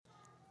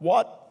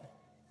What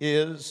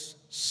is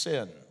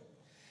sin?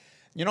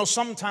 You know,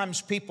 sometimes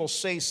people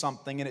say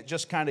something and it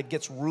just kind of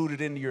gets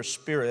rooted into your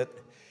spirit.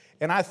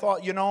 And I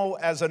thought, you know,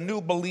 as a new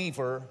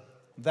believer,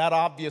 that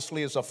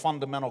obviously is a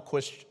fundamental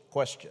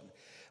question.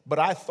 But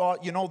I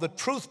thought, you know, the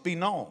truth be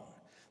known,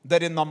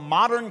 that in the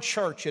modern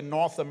church in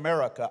North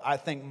America, I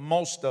think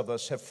most of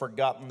us have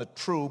forgotten the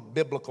true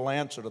biblical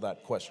answer to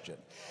that question.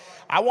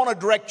 I want to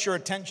direct your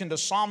attention to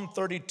Psalm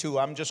 32.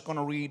 I'm just going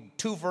to read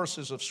 2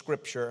 verses of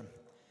Scripture.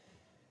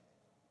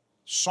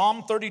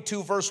 Psalm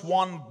 32, verse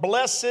 1,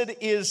 "Blessed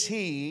is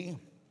he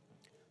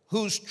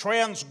whose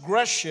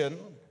transgression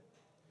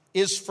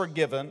is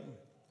forgiven,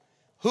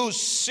 whose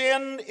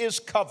sin is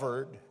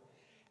covered,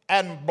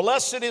 and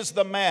blessed is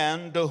the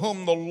man to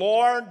whom the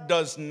Lord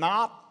does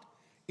not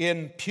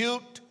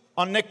impute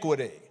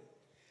iniquity,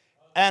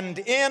 and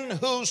in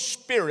whose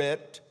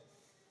spirit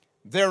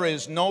there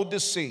is no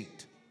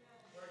deceit."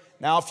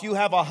 Now, if you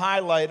have a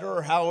highlighter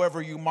or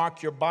however you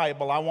mark your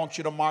Bible, I want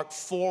you to mark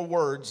 4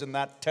 words in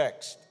that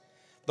text.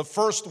 The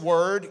first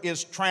word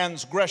is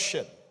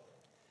transgression.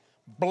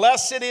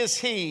 Blessed is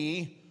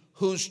he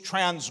whose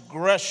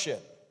transgression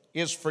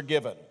is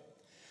forgiven.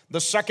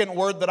 The second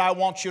word that I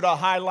want you to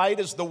highlight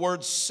is the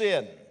word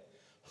sin,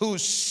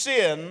 whose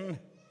sin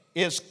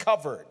is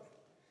covered.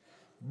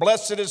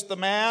 Blessed is the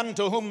man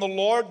to whom the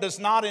Lord does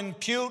not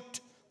impute,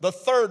 the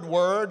third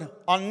word,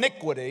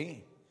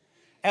 iniquity,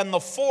 and the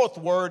fourth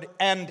word,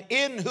 and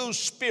in whose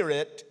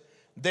spirit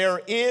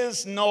there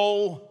is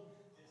no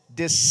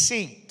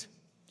deceit.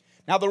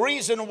 Now, the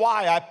reason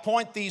why I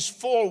point these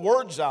 4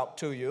 words out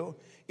to you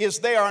is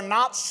they are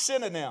not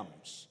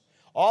synonyms.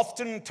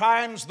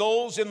 Oftentimes,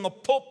 those in the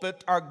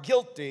pulpit are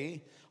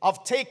guilty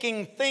of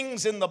taking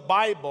things in the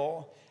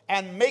Bible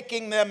and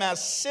making them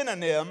as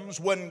synonyms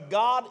when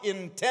God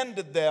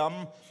intended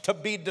them to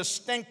be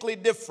distinctly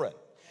different.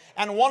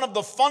 And one of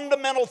the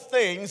fundamental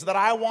things that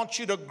I want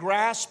you to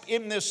grasp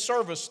in this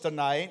service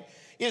tonight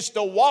is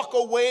to walk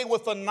away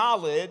with the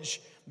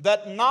knowledge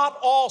that not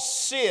all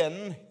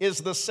sin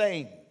is the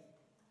same.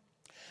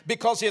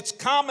 Because it's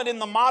common in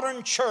the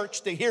modern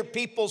church to hear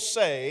people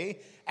say,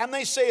 and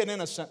they say it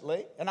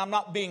innocently, and I'm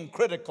not being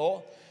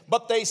critical,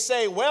 but they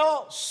say,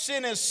 well,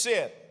 sin is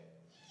sin.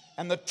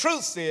 And the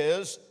truth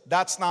is,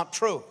 that's not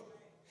true.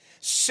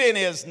 Sin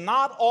is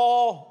not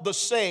all the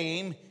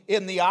same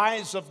in the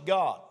eyes of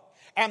God.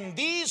 And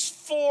these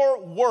 4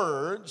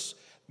 words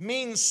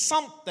mean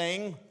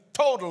something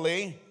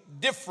totally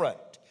different.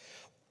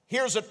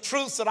 Here's a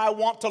truth that I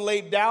want to lay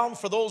down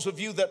for those of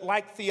you that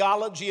like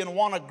theology and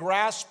want to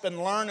grasp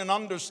and learn and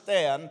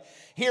understand.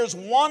 Here's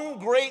one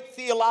great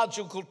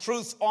theological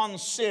truth on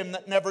sin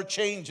that never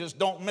changes.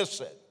 Don't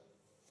miss it.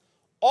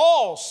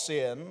 All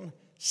sin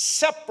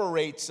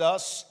separates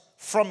us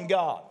from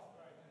God.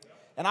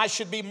 And I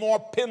should be more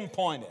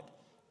pinpointed.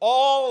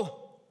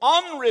 All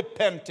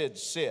unrepented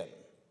sin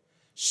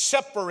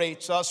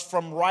separates us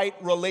from right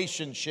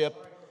relationship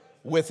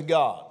with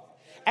God.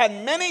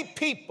 And many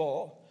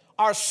people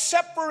are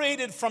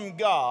separated from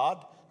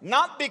God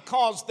not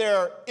because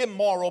they're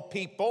immoral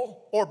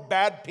people or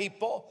bad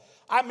people.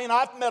 I mean,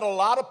 I've met a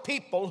lot of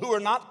people who are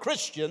not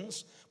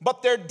Christians,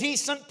 but they're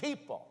decent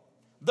people.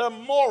 They're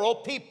moral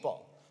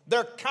people.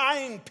 They're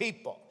kind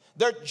people.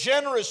 They're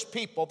generous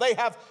people. They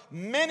have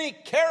many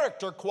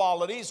character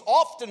qualities,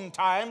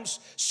 oftentimes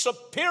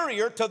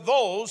superior to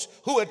those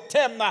who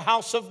attend the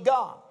house of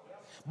God.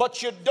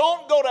 But you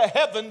don't go to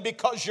heaven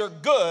because you're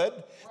good,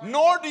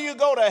 nor do you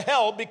go to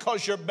hell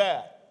because you're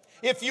bad.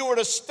 If you were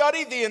to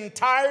study the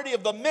entirety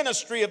of the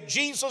ministry of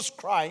Jesus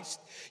Christ,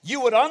 you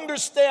would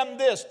understand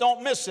this.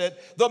 Don't miss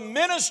it. The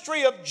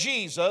ministry of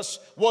Jesus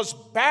was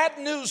bad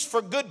news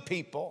for good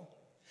people,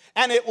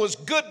 and it was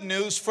good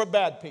news for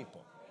bad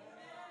people.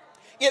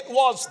 It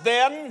was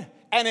then,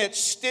 and it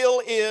still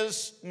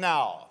is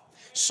now.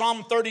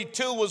 Psalm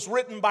 32 was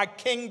written by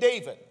King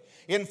David.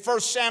 In 1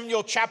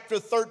 Samuel chapter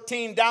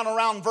 13, down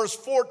around verse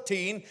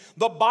 14,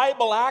 the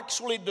Bible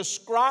actually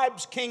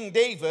describes King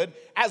David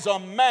as a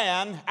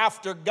man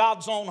after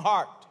God's own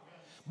heart.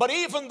 But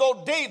even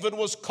though David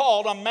was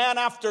called a man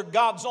after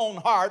God's own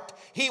heart,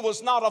 he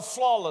was not a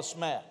flawless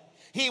man.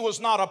 He was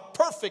not a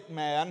perfect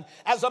man.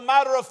 As a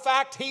matter of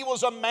fact, he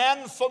was a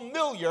man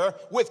familiar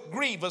with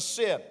grievous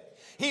sin.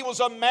 He was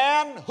a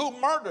man who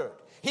murdered.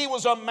 He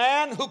was a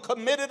man who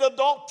committed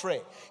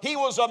adultery. He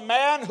was a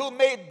man who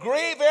made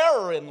grave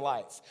error in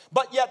life.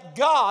 But yet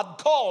God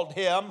called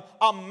him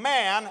a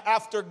man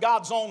after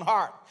God's own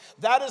heart.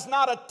 That is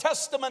not a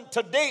testament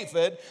to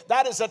David.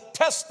 That is a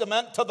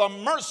testament to the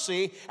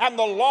mercy and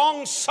the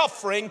long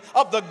suffering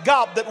of the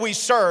God that we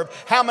serve.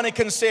 How many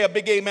can say a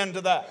big amen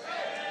to that?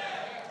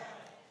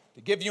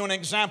 To give you an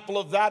example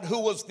of that, who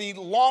was the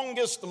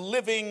longest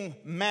living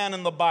man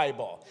in the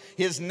Bible?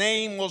 His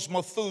name was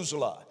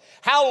Methuselah.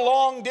 How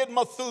long did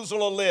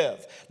Methuselah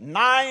live?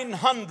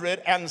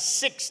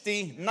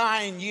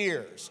 969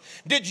 years.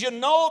 Did you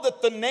know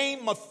that the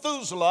name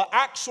Methuselah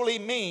actually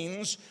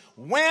means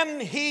when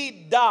he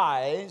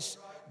dies,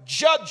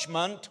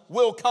 judgment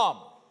will come?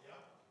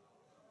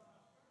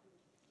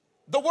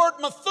 The word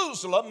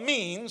Methuselah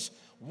means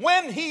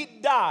when he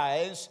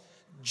dies,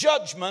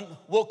 judgment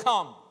will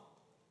come.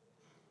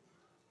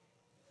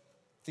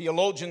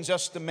 Theologians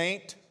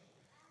estimate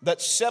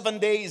that 7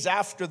 days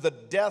after the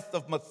death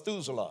of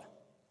Methuselah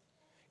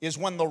is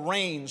when the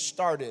rain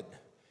started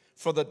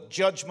for the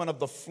judgment of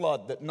the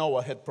flood that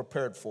Noah had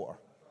prepared for.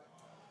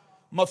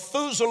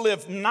 Methuselah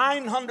lived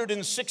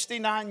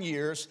 969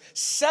 years.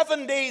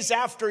 7 days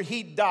after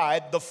he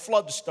died, the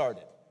flood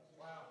started.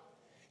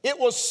 It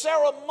was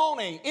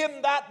ceremony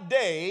in that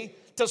day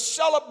to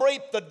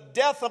celebrate the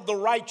death of the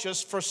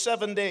righteous for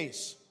 7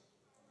 days.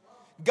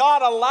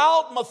 God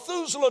allowed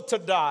Methuselah to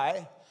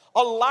die,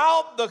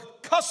 allowed the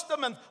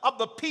custom of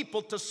the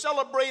people to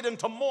celebrate and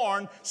to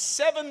mourn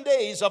 7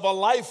 days of a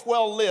life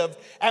well lived,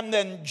 and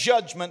then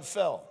judgment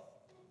fell.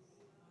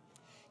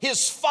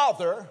 His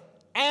father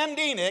and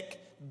Enoch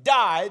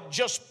died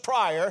just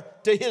prior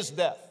to his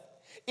death.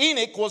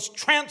 Enoch was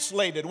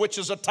translated, which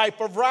is a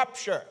type of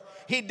rapture.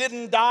 He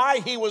didn't die,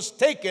 he was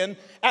taken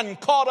and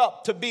caught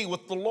up to be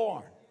with the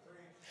Lord.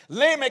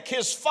 Lamech,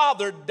 his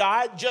father,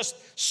 died just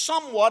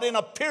somewhat in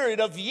a period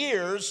of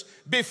years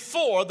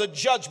before the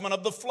judgment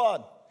of the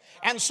flood.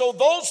 And so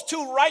those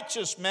two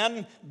righteous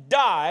men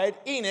died.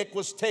 Enoch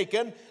was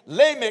taken.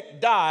 Lamech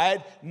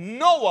died.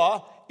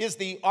 Noah is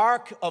the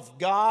ark of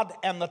God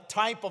and the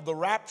type of the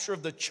rapture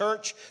of the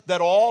church, that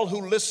all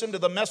who listen to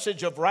the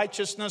message of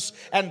righteousness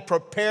and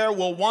prepare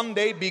will one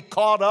day be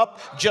caught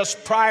up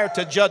just prior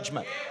to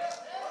judgment.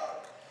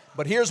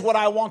 But here's what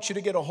I want you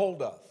to get a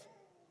hold of.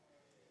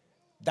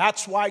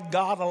 That's why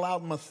God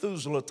allowed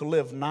Methuselah to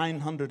live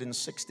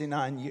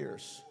 969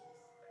 years.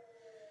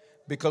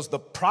 Because the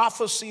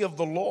prophecy of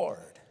the Lord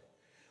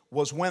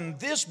was, when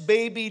this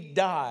baby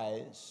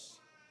dies,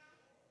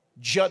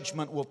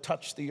 judgment will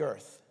touch the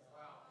earth.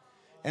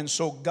 And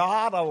so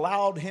God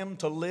allowed him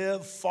to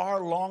live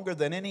far longer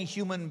than any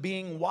human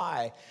being.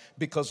 Why?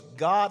 Because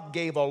God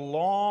gave a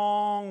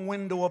long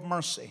window of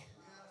mercy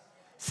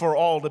for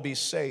all to be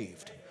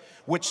saved.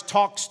 Which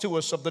talks to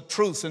us of the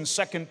truth in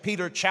 2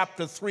 Peter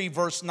chapter 3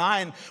 verse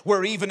 9,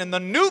 where even in the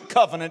new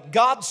covenant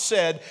God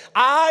said,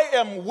 I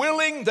am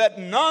willing that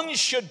none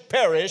should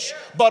perish,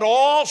 but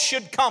all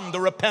should come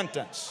to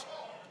repentance.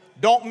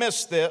 Don't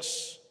miss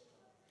this.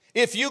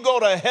 If you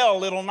go to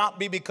hell, it'll not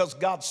be because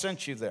God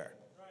sent you there.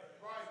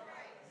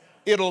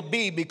 It'll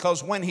be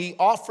because when he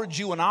offered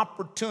you an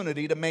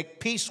opportunity to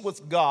make peace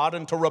with God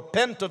and to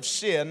repent of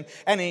sin,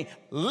 and he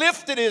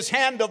lifted his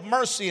hand of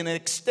mercy and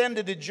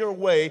extended it your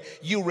way,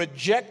 you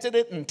rejected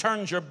it and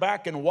turned your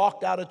back and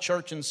walked out of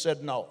church and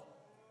said no.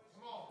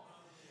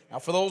 Now,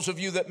 for those of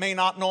you that may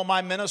not know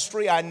my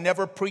ministry, I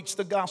never preach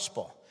the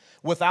gospel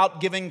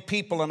without giving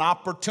people an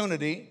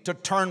opportunity to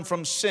turn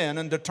from sin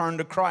and to turn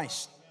to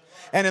Christ.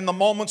 And in the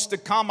moments to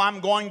come, I'm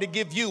going to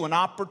give you an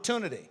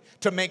opportunity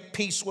to make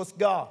peace with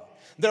God.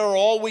 There are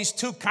always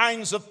two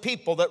kinds of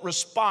people that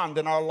respond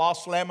in our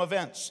Lost Lamb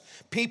events.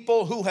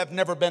 People who have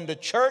never been to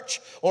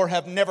church, or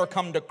have never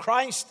come to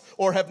Christ,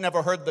 or have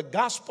never heard the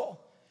gospel.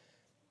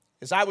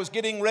 As I was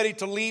getting ready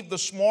to leave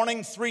this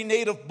morning, 3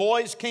 native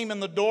boys came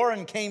in the door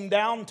and came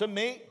down to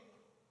me.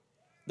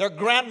 Their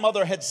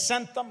grandmother had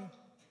sent them.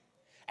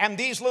 And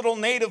these little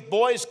native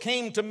boys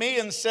came to me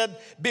and said,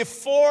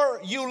 before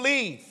you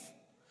leave,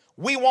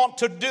 we want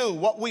to do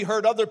what we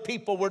heard other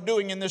people were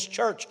doing in this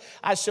church.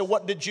 I said,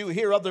 what did you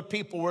hear other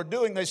people were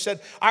doing? They said,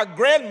 our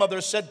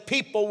grandmother said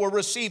people were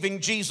receiving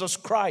Jesus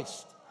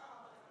Christ.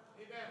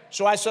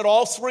 So I said,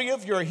 all 3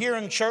 of you are here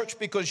in church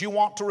because you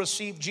want to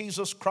receive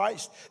Jesus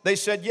Christ? They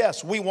said,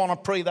 yes, we want to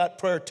pray that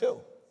prayer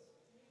too.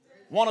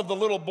 One of the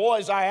little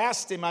boys, I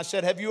asked him, I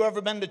said, have you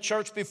ever been to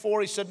church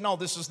before? He said, no,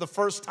 this is the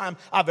first time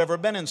I've ever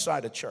been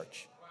inside a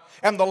church.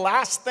 And the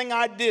last thing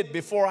I did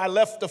before I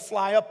left to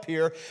fly up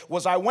here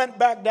was I went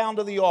back down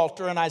to the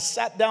altar and I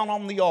sat down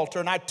on the altar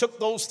and I took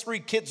those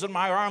 3 kids in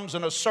my arms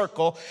in a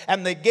circle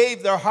and they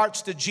gave their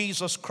hearts to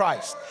Jesus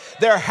Christ.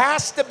 There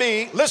has to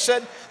be,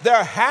 listen,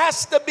 there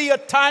has to be a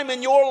time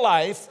in your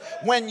life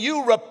when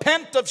you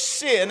repent of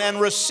sin and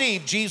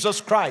receive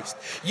Jesus Christ.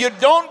 You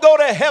don't go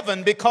to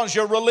heaven because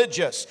you're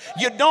religious.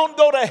 You don't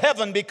go to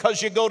heaven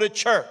because you go to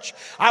church.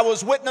 I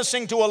was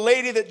witnessing to a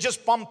lady that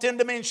just bumped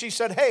into me and she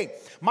said, hey,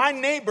 my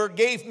neighbor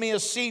gave me a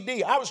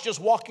CD. I was just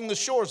walking the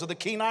shores of the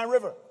Kenai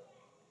River.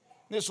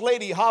 This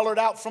lady hollered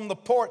out from the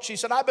porch. She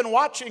said, I've been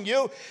watching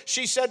you.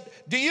 She said,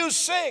 do you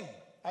sing?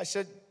 I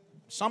said,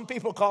 some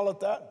people call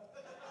it that.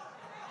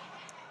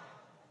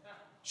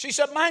 She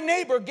said, my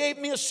neighbor gave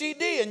me a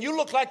CD and you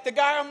look like the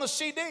guy on the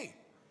CD.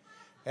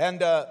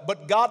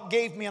 But God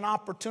gave me an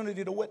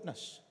opportunity to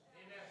witness.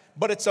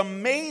 But it's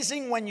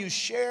amazing when you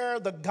share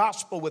the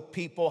gospel with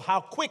people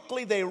how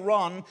quickly they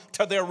run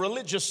to their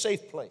religious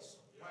safe place.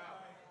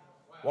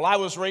 Well, I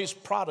was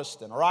raised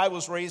Protestant, or I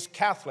was raised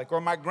Catholic,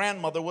 or my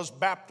grandmother was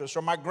Baptist,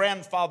 or my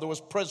grandfather was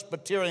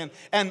Presbyterian,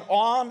 and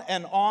on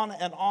and on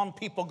and on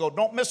people go.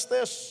 Don't miss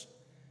this.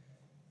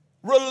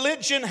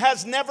 Religion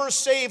has never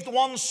saved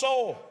one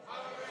soul.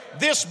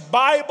 This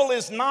Bible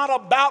is not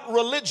about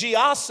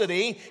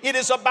religiosity. It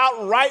is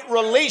about right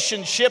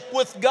relationship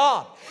with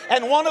God.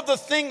 And one of the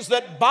things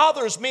that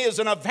bothers me as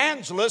an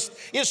evangelist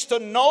is to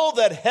know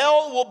that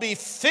hell will be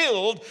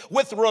filled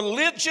with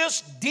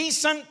religious,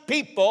 decent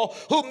people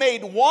who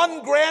made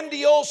one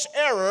grandiose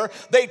error.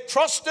 They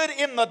trusted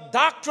in the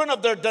doctrine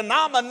of their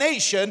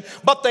denomination,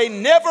 but they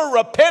never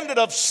repented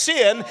of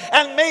sin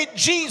and made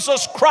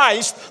Jesus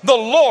Christ the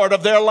Lord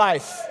of their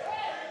life.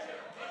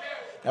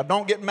 Now,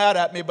 don't get mad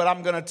at me, but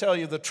I'm going to tell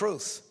you the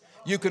truth.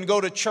 You can go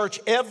to church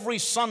every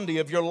Sunday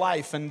of your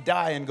life and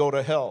die and go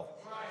to hell.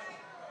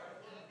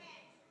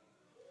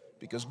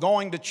 Because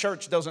going to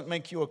church doesn't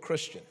make you a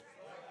Christian.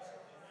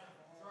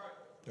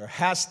 There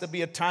has to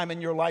be a time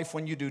in your life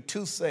when you do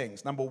two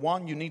things. Number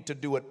one, you need to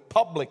do it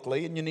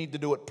publicly, and you need to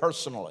do it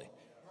personally.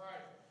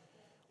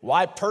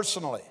 Why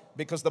personally?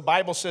 Because the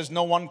Bible says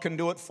no one can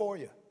do it for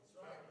you.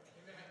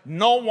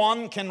 No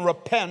one can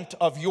repent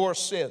of your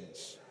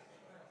sins.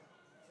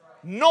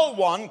 No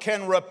one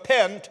can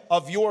repent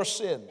of your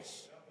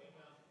sins.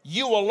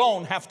 You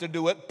alone have to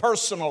do it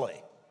personally.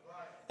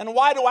 And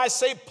why do I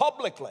say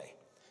publicly?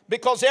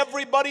 Because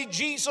everybody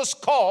Jesus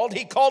called,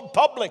 he called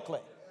publicly.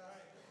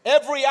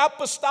 Every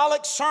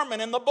apostolic sermon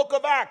in the book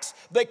of Acts,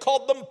 they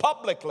called them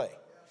publicly.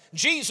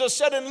 Jesus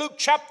said in Luke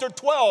chapter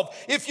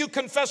 12, if you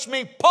confess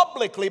me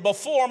publicly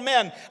before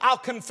men, I'll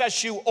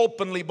confess you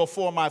openly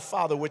before my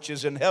Father which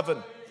is in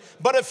heaven.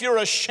 But if you're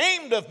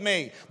ashamed of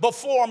me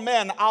before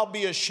men, I'll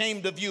be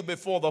ashamed of you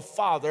before the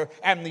Father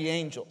and the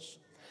angels.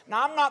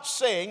 Now, I'm not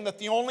saying that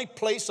the only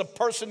place a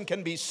person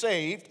can be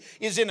saved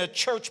is in a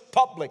church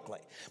publicly.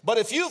 But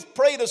if you've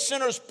prayed a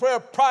sinner's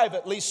prayer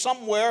privately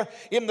somewhere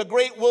in the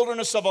great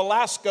wilderness of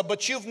Alaska,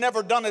 but you've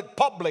never done it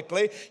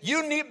publicly,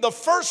 you need, the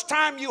first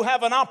time you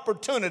have an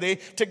opportunity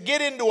to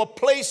get into a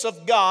place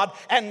of God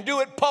and do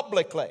it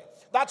publicly.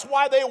 That's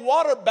why they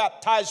water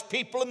baptized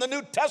people in the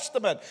New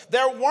Testament.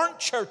 There weren't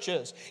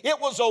churches. It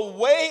was a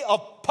way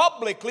of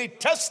publicly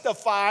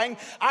testifying,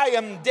 I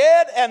am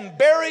dead and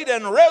buried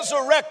and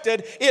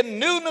resurrected in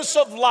newness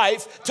of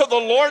life to the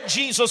Lord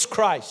Jesus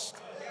Christ.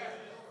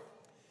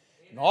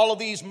 And all of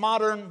these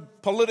modern,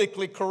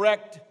 politically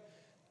correct,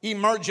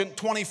 emergent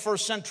 21st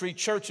century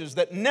churches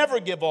that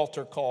never give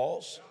altar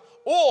calls,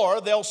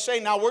 or they'll say,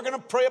 now we're going to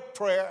pray a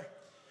prayer.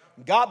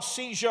 God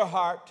sees your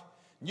heart.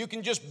 You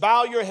can just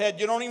bow your head.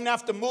 You don't even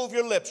have to move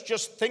your lips.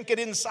 Just think it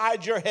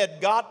inside your head.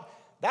 God,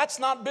 that's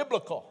not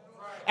biblical.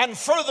 And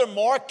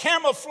furthermore,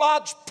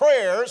 camouflage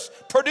prayers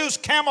produce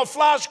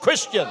camouflage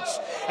Christians.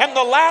 And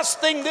the last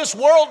thing this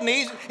world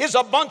needs is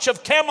a bunch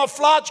of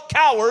camouflage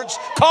cowards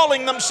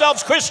calling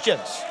themselves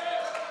Christians.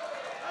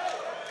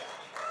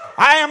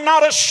 I am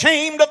not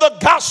ashamed of the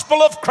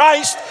gospel of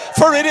Christ,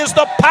 for it is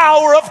the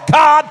power of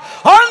God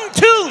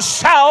unto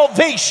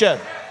salvation.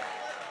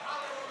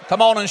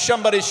 Come on and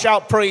somebody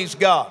shout, praise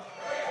God.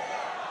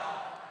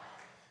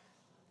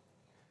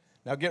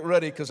 Now get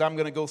ready, because I'm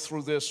going to go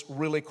through this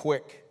really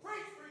quick.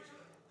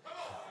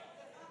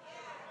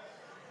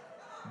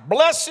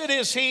 Blessed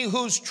is he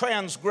whose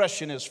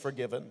transgression is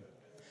forgiven,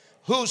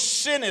 whose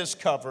sin is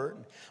covered.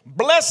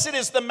 Blessed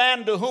is the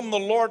man to whom the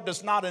Lord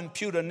does not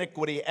impute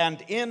iniquity,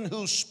 and in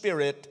whose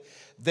spirit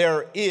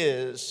there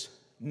is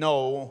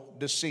no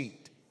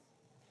deceit.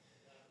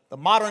 The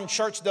modern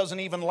church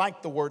doesn't even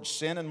like the word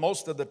sin, and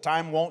most of the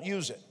time won't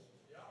use it.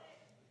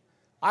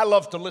 I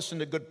love to listen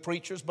to good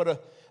preachers,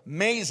 but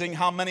amazing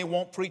how many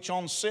won't preach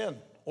on sin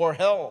or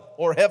hell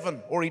or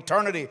heaven or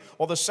eternity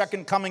or the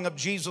second coming of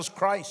Jesus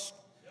Christ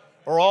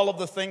or all of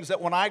the things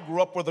that when I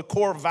grew up were the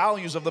core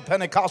values of the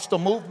Pentecostal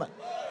movement.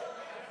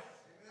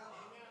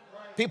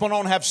 People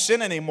don't have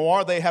sin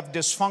anymore, they have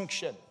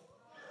dysfunction.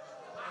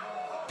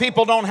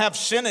 People don't have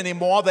sin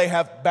anymore, they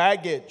have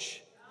baggage.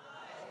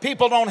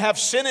 People don't have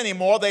sin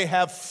anymore, they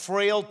have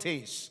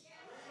frailties.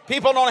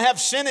 People don't have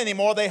sin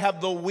anymore, they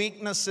have the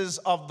weaknesses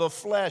of the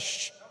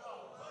flesh.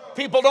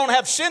 People don't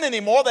have sin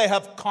anymore, they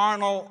have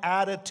carnal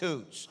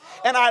attitudes.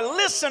 And I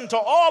listen to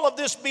all of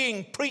this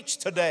being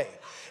preached today.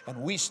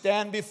 And we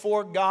stand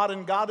before God,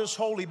 and God is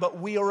holy, but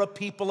we are a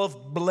people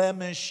of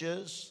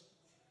blemishes.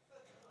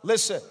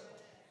 Listen,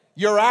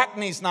 your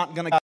acne's not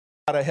going to get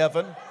out of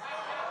heaven.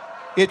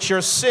 It's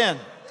your sin.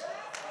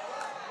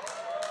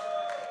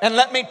 And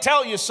let me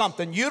tell you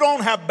something. You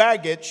don't have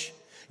baggage.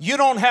 You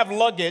don't have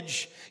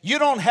luggage. You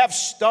don't have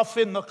stuff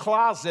in the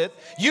closet.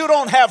 You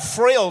don't have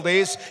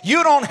frailties.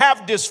 You don't have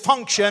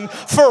dysfunction.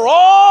 For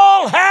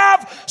all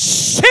have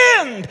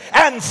sinned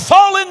and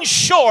fallen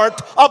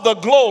short of the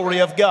glory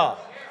of God.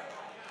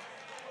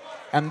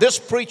 And this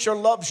preacher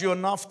loves you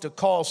enough to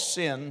call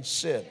sin,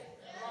 sin.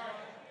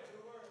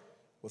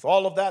 With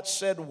all of that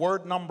said,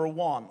 word number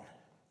one,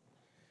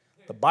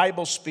 the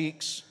Bible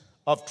speaks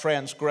of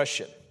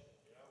transgression.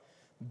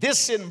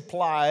 This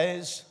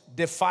implies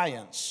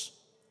defiance.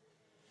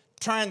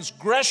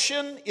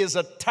 Transgression is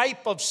a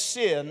type of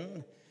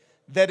sin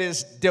that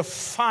is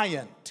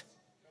defiant.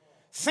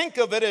 Think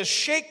of it as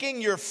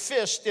shaking your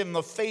fist in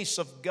the face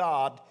of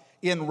God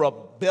in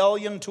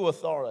rebellion to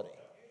authority.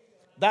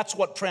 That's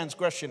what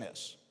transgression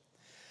is.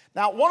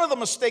 Now, one of the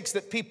mistakes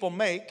that people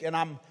make, and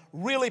I'm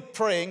really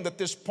praying that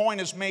this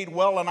point is made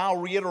well, and I'll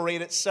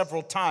reiterate it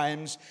several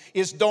times,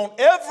 is don't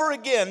ever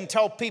again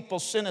tell people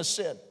sin is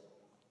sin.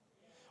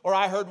 Or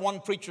I heard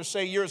one preacher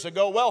say years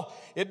ago, well,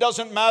 it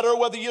doesn't matter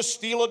whether you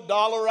steal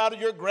 $1 out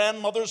of your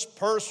grandmother's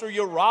purse or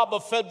you rob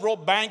a federal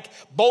bank.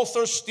 Both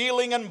are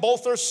stealing and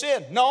both are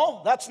sin.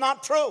 No, that's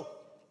not true.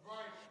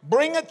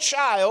 Bring a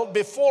child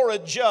before a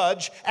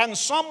judge and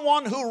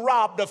someone who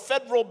robbed a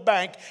federal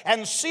bank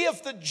and see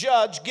if the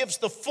judge gives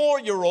the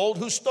 4-year-old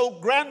who stole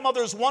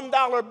grandmother's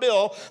 $1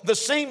 bill the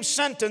same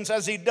sentence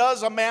as he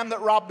does a man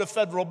that robbed a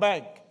federal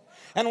bank.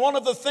 And one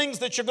of the things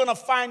that you're going to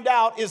find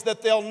out is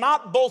that they'll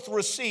not both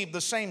receive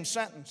the same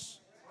sentence.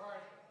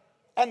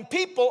 And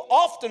people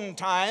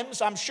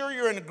oftentimes, I'm sure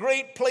you're in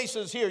great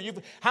places here.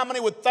 How many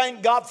would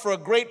thank God for a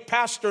great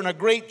pastor and a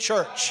great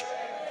church?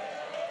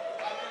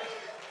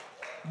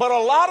 But a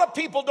lot of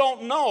people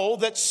don't know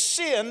that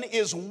sin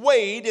is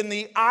weighed in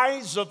the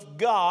eyes of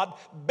God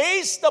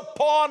based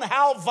upon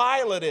how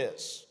vile it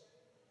is.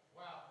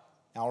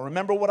 Now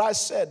remember what I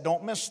said.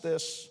 Don't miss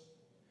this.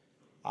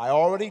 I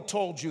already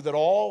told you that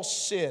all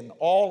sin,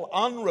 all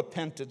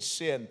unrepented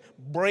sin,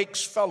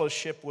 breaks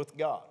fellowship with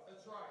God.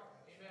 That's right.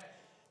 Amen.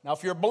 Now,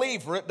 if you're a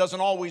believer, it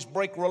doesn't always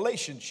break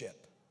relationship.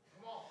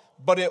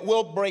 But it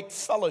will break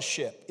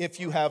fellowship if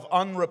you have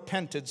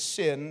unrepented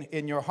sin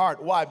in your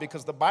heart. Why?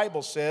 Because the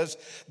Bible says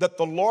that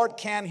the Lord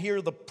can't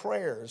hear the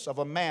prayers of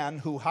a man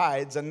who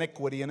hides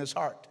iniquity in his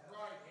heart.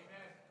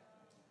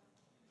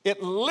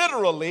 It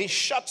literally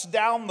shuts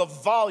down the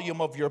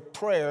volume of your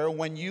prayer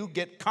when you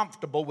get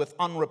comfortable with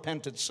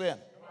unrepented sin.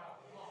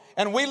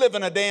 And we live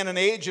in a day and an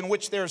age in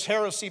which there's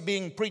heresy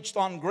being preached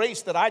on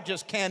grace that I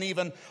just can't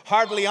even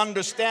hardly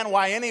understand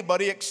why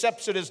anybody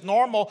accepts it as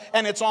normal,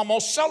 and it's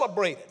almost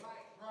celebrated.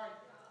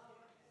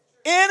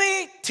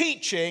 Any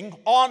teaching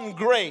on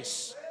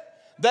grace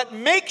that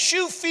makes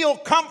you feel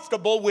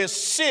comfortable with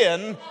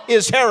sin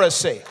is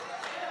heresy.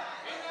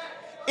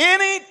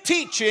 Any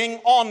teaching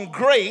on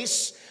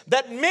grace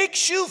that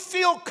makes you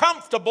feel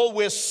comfortable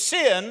with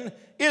sin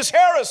is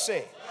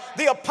heresy.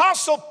 The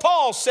Apostle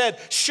Paul said,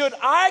 should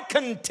I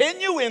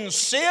continue in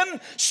sin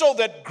so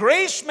that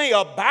grace may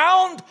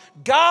abound?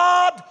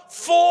 God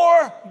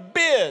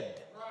forbid.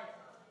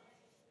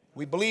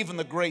 We believe in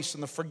the grace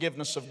and the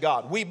forgiveness of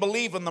God. We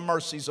believe in the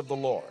mercies of the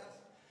Lord.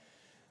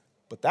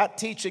 But that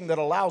teaching that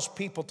allows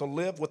people to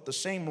live with the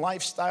same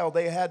lifestyle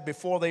they had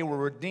before they were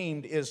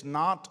redeemed is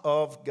not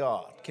of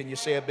God. Can you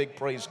say a big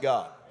praise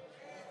God?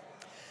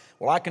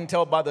 Well, I can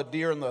tell by the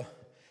deer in the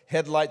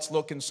headlights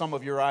look in some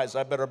of your eyes.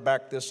 I better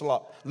back this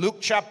up. Luke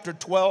chapter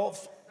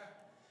 12,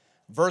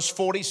 verse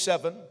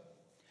 47.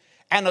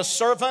 And a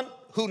servant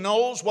who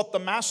knows what the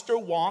master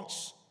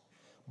wants,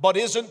 but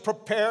isn't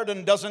prepared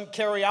and doesn't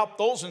carry out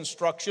those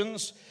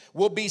instructions,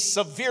 will be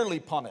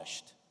severely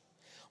punished.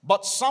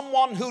 But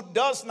someone who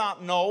does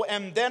not know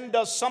and then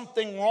does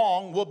something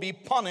wrong will be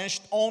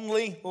punished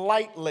only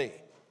lightly.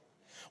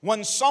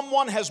 When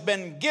someone has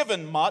been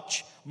given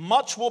much,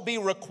 much will be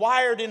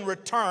required in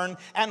return.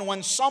 And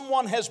when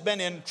someone has been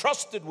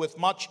entrusted with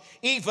much,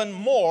 even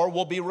more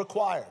will be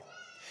required.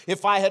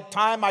 If I had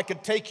time, I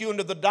could take you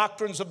into the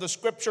doctrines of the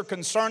Scripture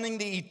concerning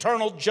the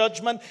eternal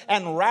judgment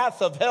and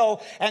wrath of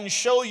hell and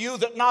show you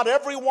that not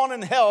everyone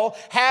in hell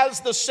has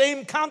the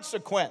same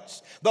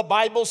consequence. The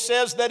Bible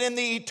says that in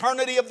the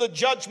eternity of the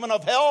judgment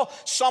of hell,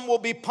 some will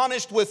be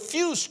punished with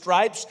few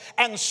stripes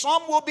and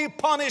some will be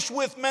punished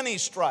with many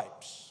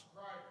stripes.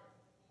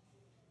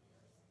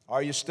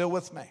 Are you still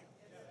with me?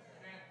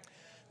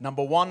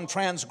 Number one,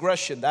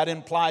 transgression. That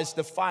implies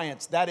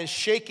defiance. That is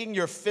shaking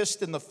your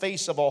fist in the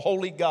face of a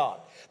holy God.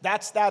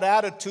 That's that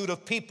attitude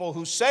of people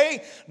who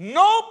say,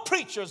 no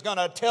preacher is going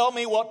to tell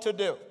me what to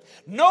do.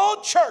 No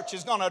church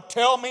is going to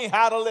tell me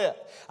how to live.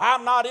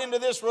 I'm not into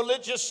this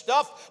religious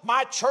stuff.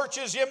 My church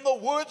is in the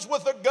woods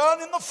with a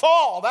gun in the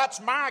fall.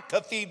 That's my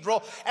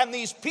cathedral. And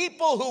these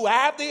people who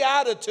have the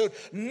attitude,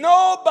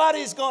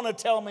 nobody's going to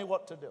tell me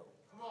what to do.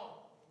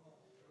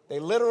 They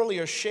literally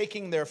are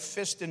shaking their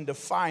fist in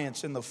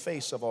defiance in the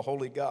face of a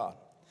holy God.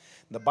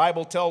 The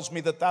Bible tells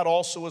me that that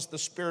also is the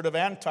spirit of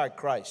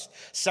Antichrist.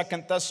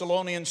 2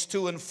 Thessalonians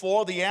 2 and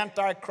 4, the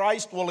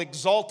Antichrist will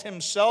exalt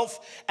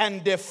himself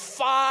and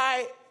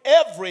defy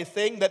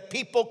everything that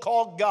people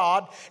call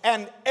God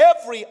and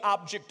every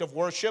object of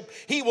worship.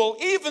 He will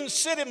even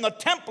sit in the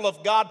temple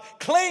of God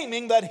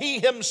claiming that he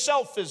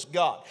himself is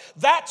God.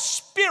 That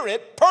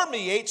spirit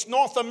permeates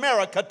North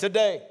America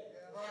today.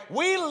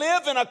 We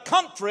live in a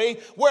country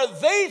where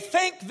they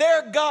think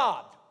they're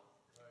God.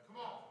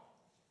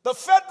 The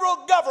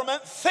federal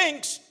government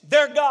thinks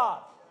they're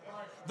God.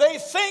 They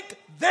think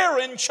they're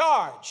in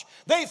charge.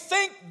 They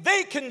think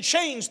they can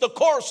change the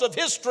course of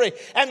history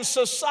and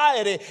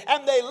society,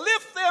 and they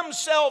lift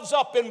themselves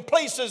up in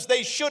places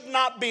they should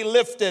not be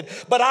lifted.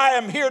 But I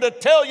am here to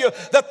tell you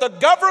that the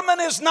government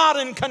is not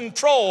in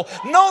control.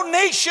 No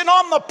nation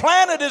on the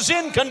planet is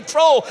in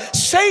control.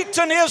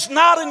 Satan is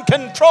not in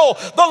control.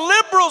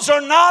 The liberals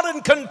are not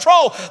in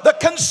control. The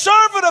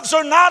conservatives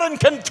are not in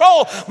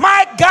control.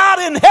 My God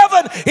in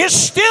heaven is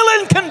still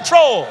in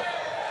control.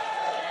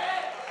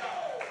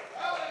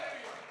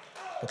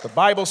 But the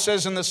Bible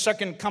says in the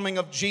second coming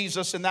of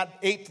Jesus, in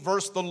that 8th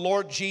verse, the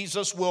Lord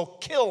Jesus will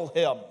kill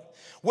him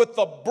with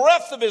the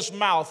breath of his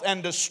mouth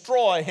and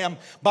destroy him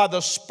by the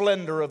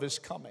splendor of his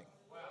coming.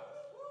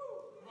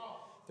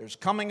 There's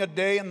coming a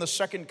day in the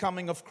second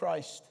coming of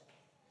Christ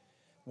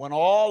when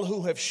all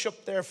who have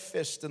shook their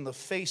fist in the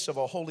face of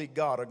a holy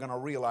God are going to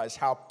realize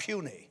how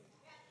puny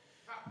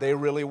they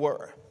really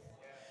were.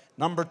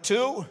 Number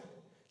 2,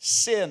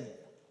 sin.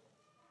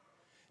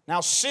 Now,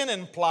 sin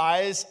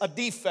implies a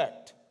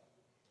defect.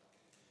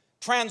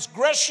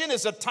 Transgression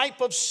is a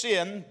type of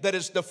sin that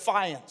is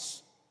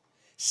defiance.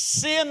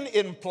 Sin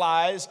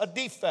implies a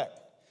defect.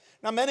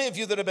 Now, many of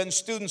you that have been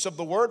students of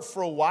the Word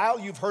for a while,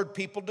 you've heard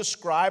people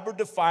describe or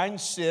define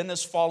sin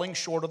as falling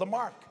short of the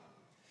mark.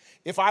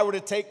 If I were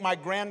to take my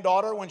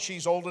granddaughter when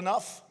she's old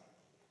enough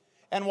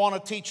and want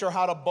to teach her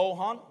how to bow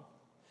hunt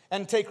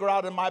and take her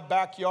out in my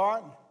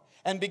backyard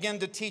and begin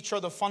to teach her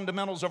the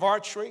fundamentals of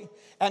archery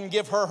and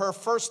give her her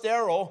first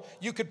arrow,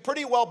 you could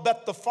pretty well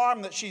bet the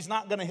farm that she's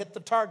not going to hit the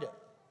target.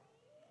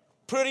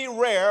 Pretty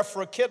rare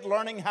for a kid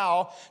learning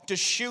how to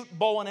shoot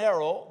bow and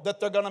arrow that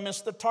they're going to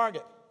miss the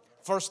target.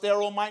 First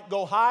arrow might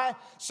go high,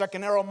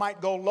 second arrow might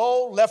go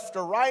low, left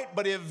or right,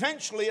 but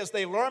eventually as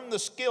they learn the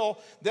skill,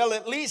 they'll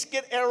at least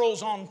get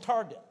arrows on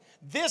target.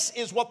 This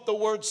is what the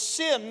word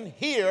sin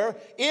here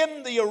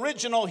in the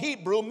original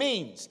Hebrew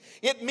means.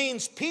 It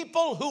means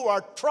people who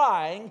are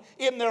trying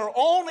in their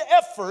own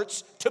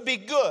efforts to be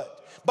good.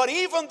 But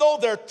even though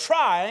they're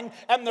trying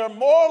and they're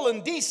moral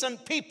and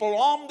decent people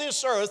on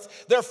this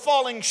earth, they're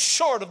falling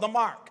short of the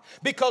mark.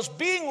 Because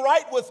being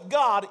right with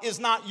God is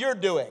not your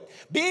doing.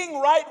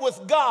 Being right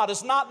with God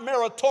is not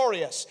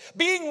meritorious.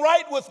 Being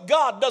right with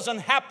God doesn't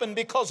happen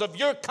because of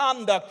your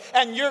conduct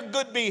and your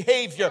good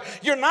behavior.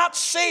 You're not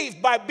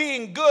saved by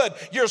being good.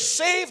 You're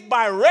saved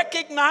by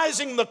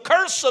recognizing the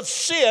curse of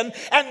sin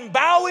and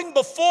bowing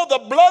before the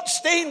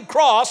blood-stained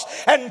cross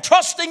and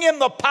trusting in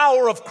the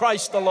power of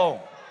Christ alone.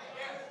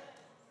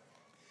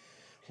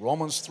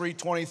 Romans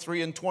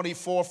 3:23 and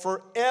 24,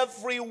 for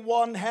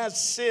everyone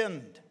has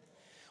sinned.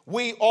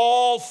 We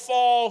all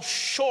fall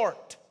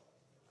short.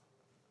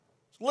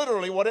 It's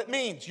literally what it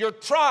means. You're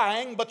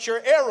trying, but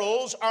your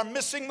arrows are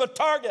missing the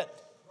target.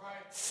 Right.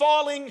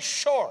 Falling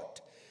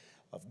short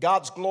of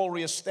God's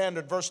glorious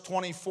standard. Verse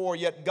 24,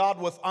 yet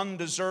God with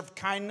undeserved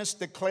kindness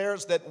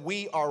declares that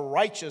we are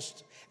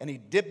righteous. And he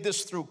did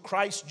this through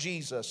Christ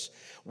Jesus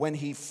when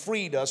he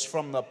freed us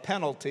from the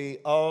penalty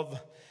of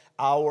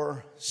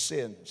our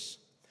sins.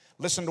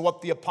 Listen to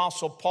what the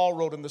Apostle Paul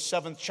wrote in the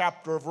 7th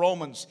chapter of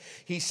Romans.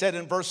 He said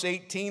in verse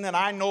 18, and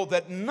I know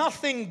that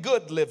nothing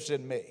good lives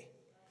in me.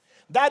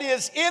 That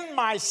is, in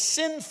my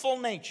sinful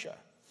nature.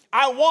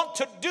 I want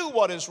to do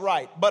what is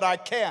right, but I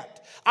can't.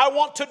 I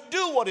want to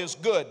do what is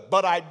good,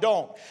 but I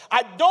don't.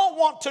 I don't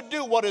want to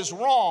do what is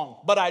wrong,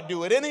 but I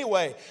do it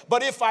anyway.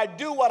 But if I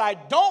do what I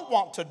don't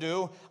want to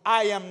do,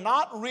 I am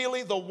not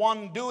really the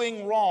one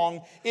doing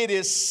wrong. It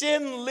is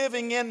sin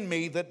living in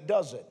me that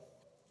does it.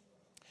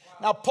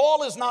 Now,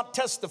 Paul is not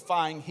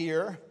testifying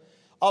here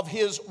of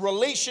his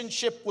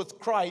relationship with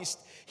Christ.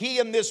 He,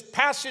 in this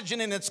passage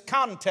and in its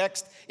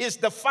context, is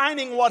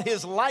defining what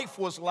his life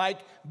was like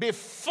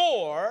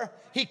before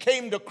he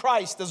came to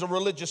Christ as a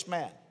religious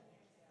man.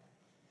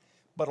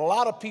 But a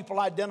lot of people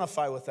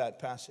identify with that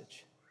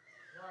passage.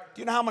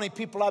 Do you know how many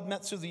people I've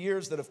met through the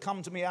years that have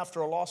come to me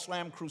after a Lost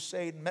Lamb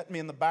crusade, met me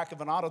in the back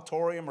of an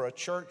auditorium or a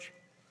church,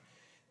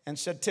 and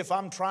said, Tiff,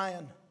 I'm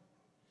trying.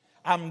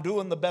 I'm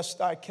doing the best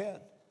I can.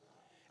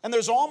 And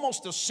there's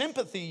almost a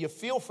sympathy you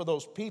feel for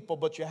those people,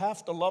 but you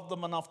have to love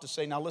them enough to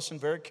say, now listen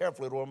very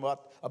carefully to what I'm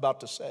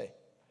about to say. Amen.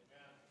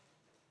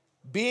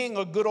 Being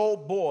a good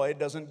old boy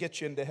doesn't get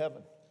you into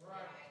heaven. Right.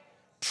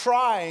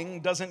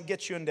 Trying doesn't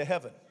get you into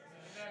heaven.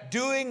 Amen.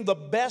 Doing the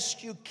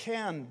best you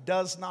can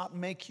does not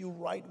make you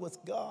right with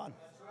God.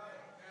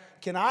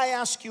 Can I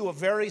ask you a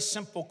very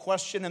simple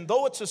question? And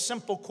though it's a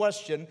simple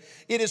question,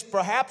 it is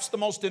perhaps the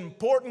most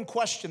important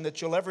question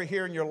that you'll ever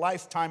hear in your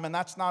lifetime, and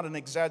that's not an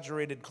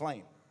exaggerated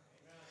claim.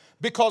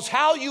 Because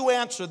how you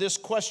answer this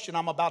question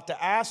I'm about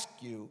to ask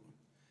you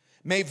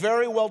may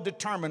very well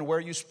determine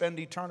where you spend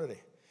eternity.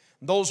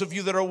 Those of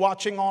you that are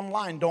watching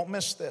online, don't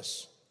miss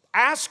this.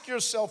 Ask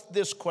yourself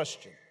this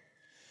question.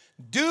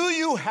 Do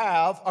you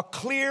have a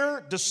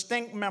clear,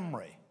 distinct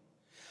memory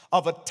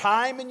of a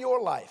time in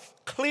your life,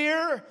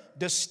 clear,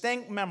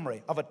 distinct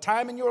memory of a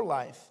time in your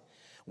life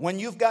when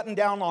you've gotten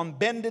down on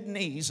bended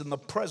knees in the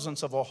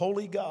presence of a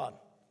holy God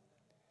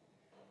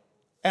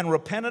and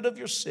repented of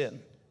your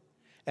sin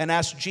and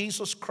asked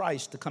Jesus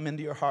Christ to come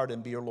into your heart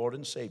and be your Lord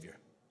and Savior?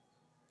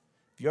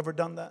 Have you ever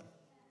done that?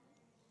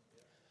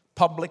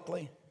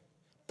 Publicly,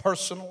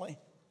 personally?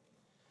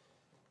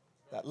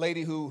 That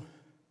lady who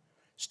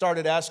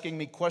started asking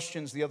me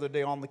questions the other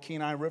day on the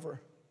Kenai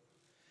River.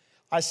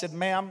 I said,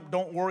 ma'am,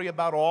 don't worry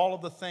about all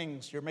of the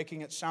things. You're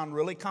making it sound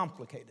really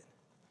complicated.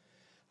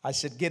 I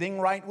said, getting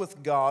right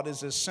with God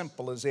is as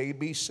simple as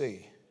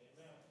ABC.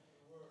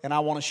 And I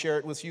want to share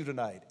it with you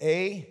tonight.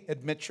 A,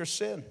 admit your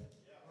sin.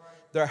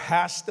 There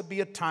has to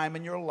be a time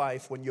in your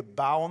life when you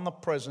bow in the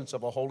presence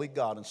of a holy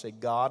God and say,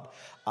 God,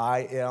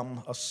 I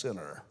am a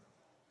sinner.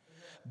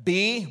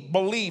 B,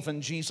 believe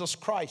in Jesus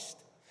Christ.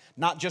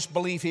 Not just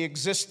believe He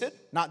existed,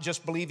 not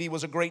just believe He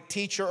was a great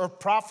teacher or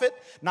prophet,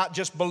 not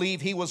just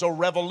believe He was a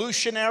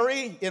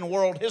revolutionary in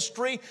world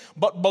history,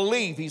 but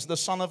believe He's the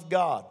Son of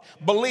God.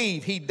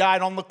 Believe He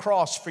died on the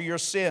cross for your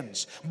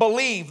sins.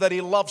 Believe that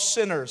He loves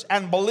sinners,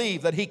 and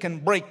believe that He can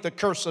break the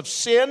curse of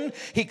sin,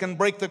 He can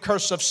break the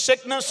curse of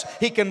sickness,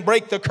 He can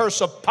break the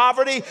curse of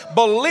poverty.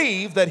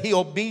 Believe that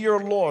He'll be your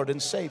Lord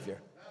and Savior.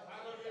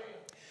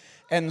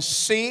 And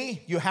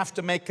C, you have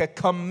to make a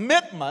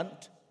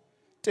commitment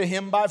to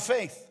Him by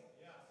faith.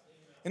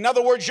 In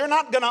other words, you're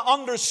not going to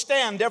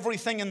understand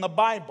everything in the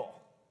Bible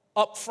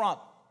up front.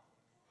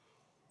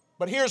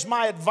 But here's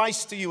my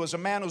advice to you as a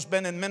man who's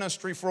been in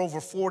ministry for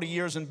over 40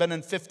 years and been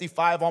in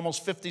 55,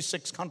 almost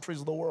 56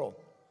 countries of the world.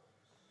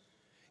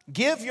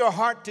 Give your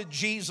heart to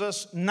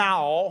Jesus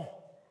now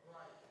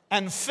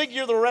and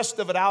figure the rest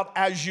of it out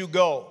as you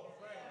go.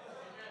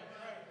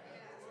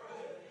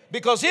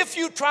 Because if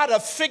you try to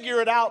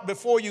figure it out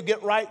before you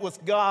get right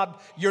with God,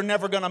 you're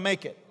never going to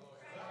make it.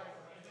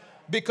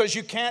 Because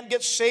you can't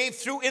get saved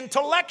through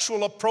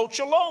intellectual approach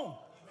alone.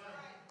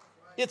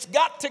 It's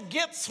got to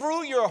get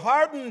through your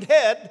hardened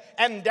head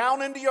and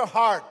down into your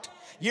heart.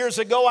 Years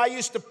ago, I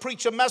used to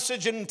preach a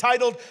message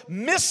entitled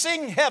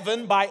Missing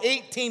Heaven by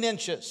 18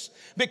 Inches.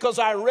 Because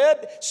I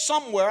read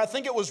somewhere, I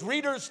think it was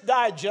Reader's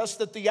Digest,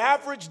 that the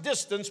average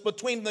distance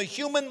between the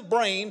human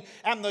brain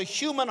and the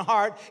human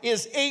heart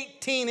is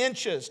 18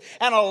 inches.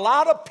 And a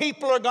lot of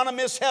people are going to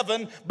miss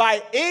heaven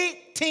by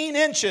 18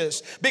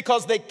 inches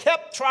because they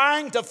kept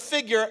trying to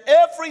figure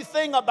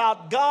everything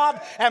about God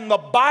and the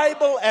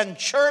Bible and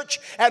church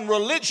and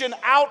religion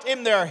out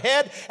in their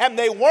head, and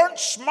they weren't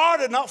smart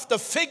enough to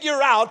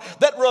figure out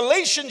that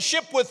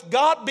relationship with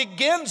God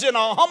begins in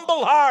a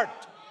humble heart.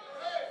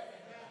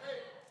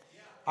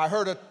 I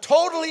heard a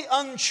totally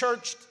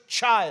unchurched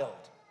child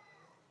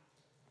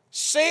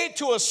say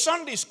to a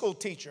Sunday school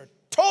teacher,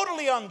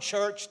 totally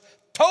unchurched,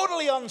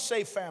 totally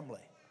unsafe family,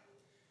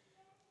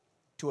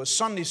 to a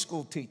Sunday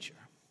school teacher,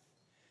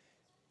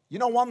 you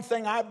know one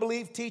thing I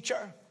believe,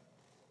 teacher?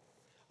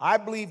 I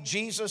believe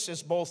Jesus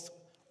is both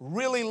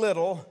really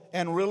little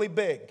and really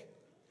big.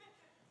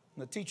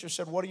 And the teacher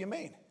said, what do you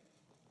mean?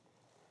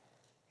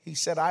 He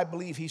said, I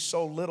believe He's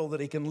so little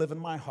that He can live in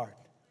my heart.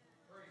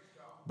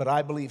 But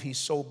I believe He's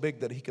so big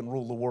that He can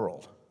rule the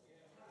world.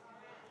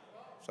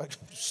 So I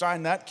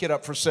signed that kid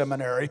up for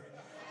seminary.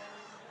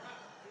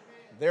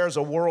 There's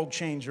a world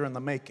changer in the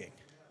making.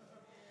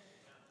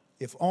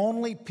 If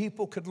only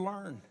people could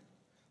learn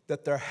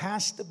that there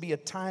has to be a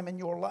time in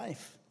your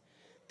life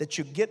that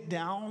you get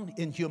down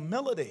in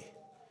humility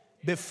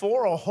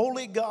before a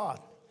holy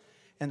God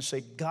and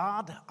say,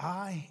 God,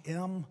 I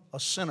am a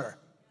sinner.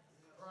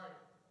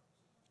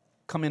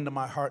 Come into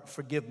my heart,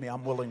 forgive me,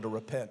 I'm willing to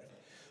repent.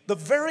 The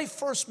very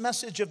first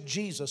message of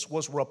Jesus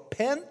was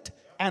repent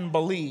and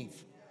believe.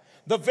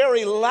 The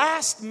very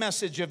last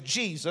message of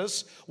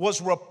Jesus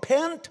was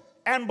repent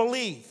and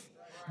believe.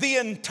 The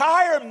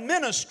entire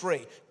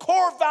ministry,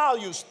 core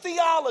values,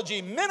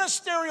 theology,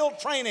 ministerial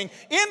training,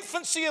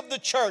 infancy of the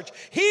church,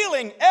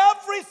 healing,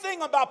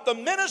 everything about the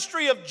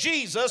ministry of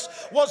Jesus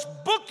was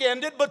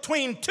bookended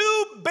between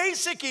two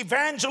basic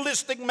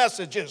evangelistic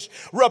messages: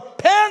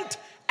 repent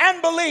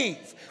and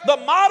believe. The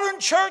modern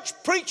church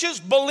preaches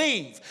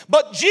believe,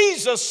 but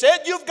Jesus said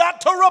you've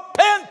got to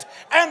repent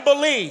and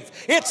believe.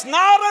 It's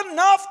not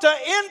enough to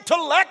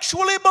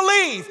intellectually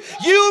believe.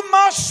 You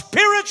must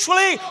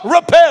spiritually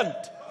repent.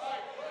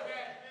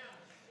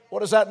 What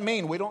does that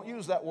mean? We don't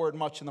use that word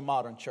much in the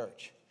modern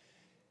church.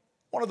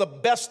 One of the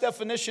best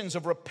definitions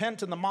of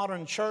repent in the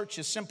modern church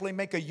is simply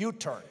make a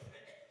U-turn.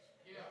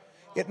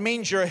 It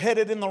means you're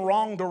headed in the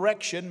wrong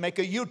direction, make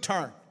a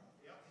U-turn.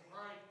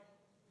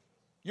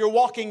 You're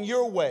walking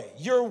your way,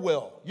 your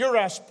will, your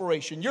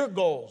aspiration, your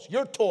goals,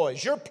 your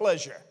toys, your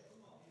pleasure.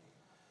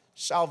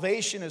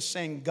 Salvation is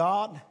saying,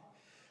 God,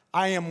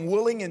 I am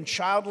willing in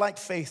childlike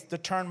faith to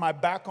turn my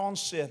back on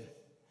sin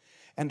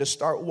and to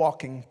start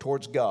walking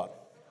towards God.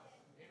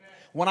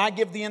 When I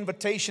give the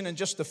invitation in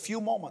just a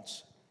few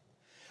moments,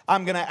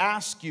 I'm going to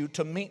ask you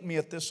to meet me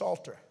at this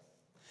altar.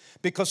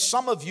 Because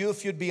some of you,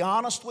 if you'd be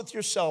honest with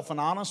yourself and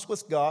honest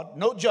with God,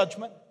 no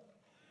judgment.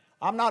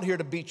 I'm not here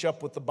to beat you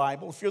up with the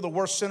Bible. If you're the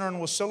worst sinner in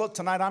Wasilla,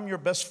 tonight I'm your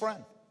best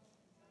friend.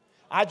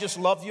 I just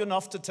love you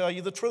enough to tell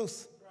you the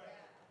truth.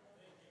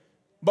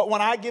 But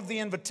when I give the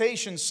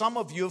invitation, some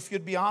of you, if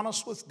you'd be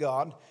honest with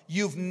God,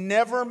 you've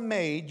never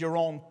made your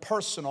own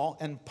personal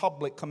and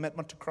public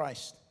commitment to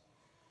Christ.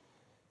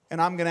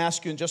 And I'm going to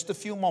ask you in just a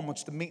few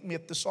moments to meet me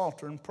at this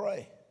altar and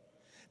pray.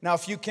 Now,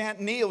 if you can't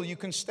kneel, you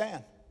can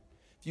stand.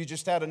 If you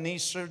just had a knee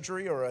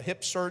surgery or a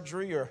hip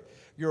surgery, or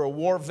you're a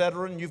war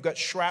veteran, you've got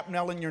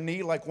shrapnel in your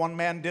knee like one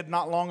man did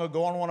not long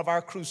ago on one of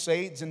our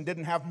crusades and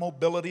didn't have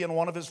mobility in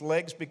one of his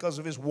legs because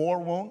of his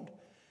war wound,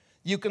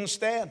 you can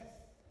stand.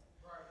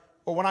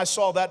 Or when I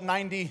saw that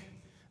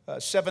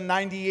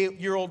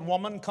 98-year-old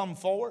woman come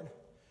forward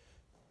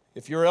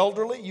If you're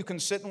elderly, you can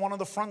sit in one of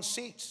the front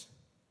seats.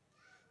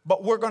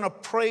 But we're going to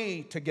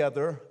pray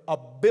together a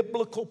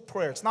biblical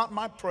prayer. It's not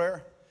my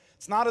prayer.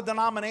 It's not a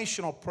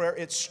denominational prayer.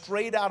 It's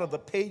straight out of the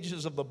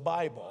pages of the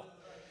Bible.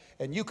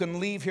 And you can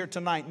leave here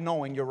tonight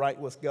knowing you're right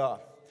with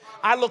God.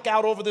 I look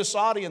out over this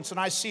audience and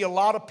I see a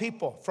lot of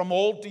people from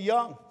old to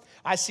young.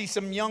 I see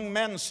some young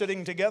men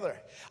sitting together.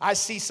 I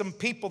see some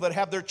people that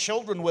have their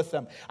children with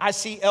them. I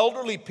see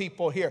elderly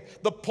people here.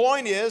 The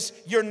point is,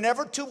 you're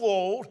never too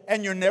old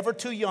and you're never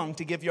too young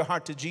to give your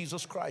heart to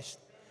Jesus Christ.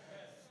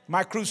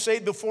 My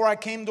crusade before I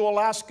came to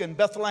Alaska in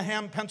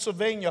Bethlehem,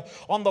 Pennsylvania,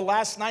 on the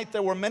last night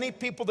there were many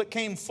people that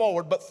came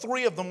forward, but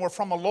 3 of them were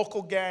from a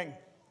local gang.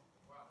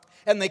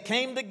 And they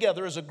came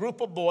together as a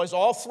group of boys,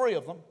 all 3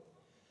 of them,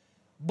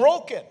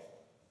 broken.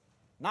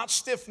 Not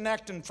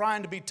stiff-necked and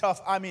trying to be tough,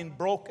 I mean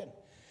broken.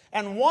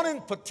 And one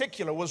in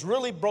particular was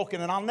really broken,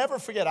 and I'll never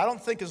forget. I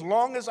don't think as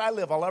long as I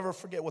live I'll ever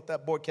forget what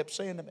that boy kept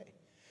saying to me.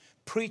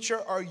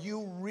 Preacher, are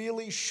you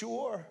really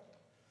sure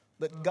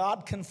that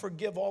God can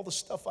forgive all the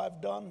stuff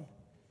I've done?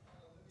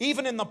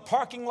 Even in the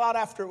parking lot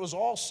after it was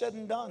all said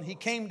and done, he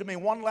came to me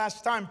one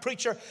last time.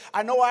 Preacher,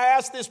 I know I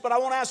asked this, but I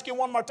want to ask you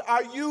one more time.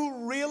 Are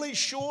you really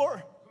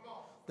sure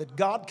that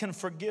God can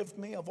forgive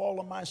me of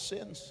all of my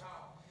sins?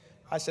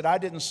 I said, I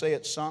didn't say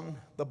it, son.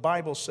 The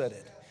Bible said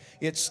it.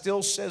 It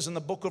still says in the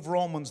book of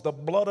Romans, the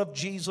blood of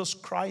Jesus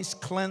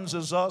Christ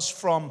cleanses us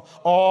from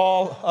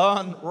all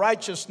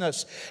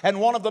unrighteousness.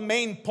 And one of the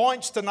main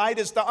points tonight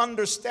is to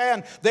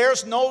understand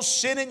there's no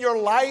sin in your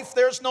life,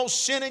 there's no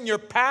sin in your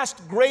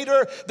past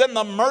greater than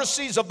the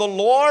mercies of the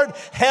Lord.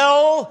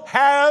 Hell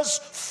has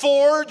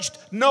forged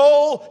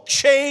no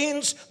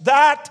chains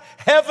that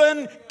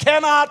heaven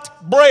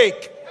cannot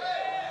break.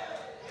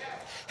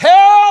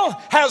 Hell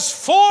has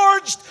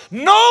forged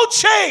no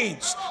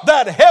chains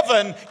that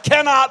heaven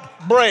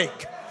cannot break.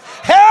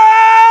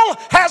 Hell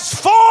has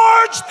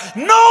forged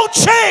no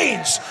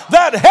chains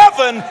that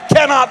heaven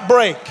cannot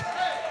break.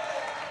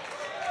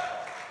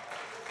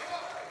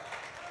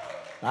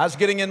 I was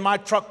getting in my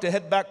truck to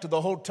head back to the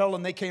hotel,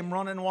 and they came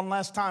running one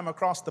last time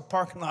across the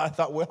parking lot. I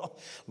thought, well,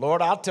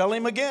 Lord, I'll tell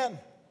him again.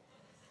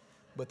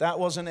 But that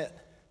wasn't it.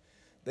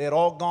 They had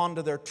all gone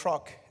to their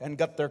truck and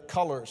got their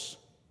colors,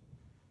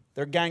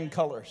 their gang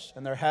colors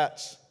and their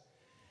hats.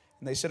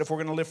 And they said, if we're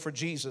going to live for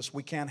Jesus,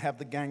 we can't have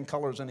the gang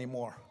colors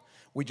anymore.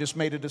 We just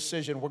made a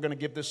decision. We're going to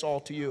give this all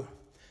to you.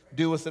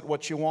 Do with it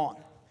what you want.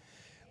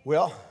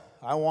 Well,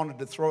 I wanted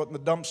to throw it in the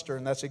dumpster,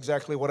 and that's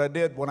exactly what I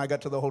did when I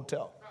got to the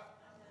hotel.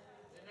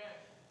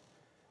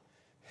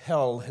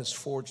 Hell has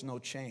forged no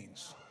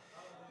chains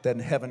that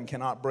heaven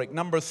cannot break.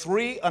 Number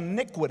 3,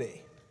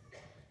 iniquity.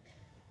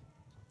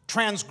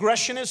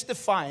 Transgression is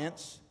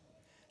defiance.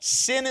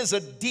 Sin is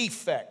a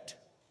defect.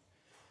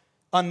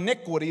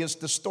 Iniquity is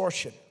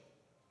distortion.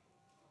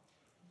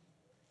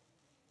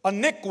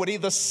 Iniquity,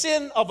 the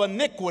sin of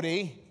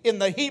iniquity in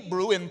the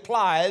Hebrew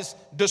implies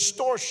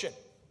distortion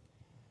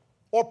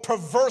or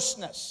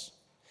perverseness.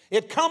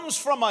 It comes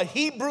from a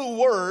Hebrew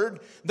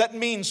word that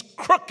means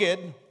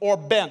crooked or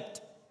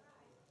bent.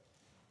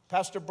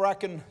 Pastor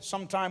Bracken,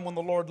 sometime when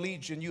the Lord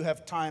leads you and you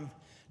have time,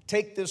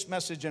 take this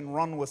message and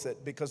run with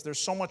it, because there's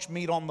so much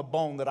meat on the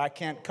bone that I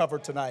can't cover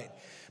tonight.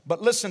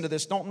 But listen to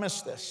this, don't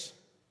miss this.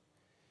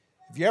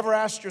 Have you ever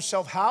asked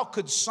yourself, how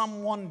could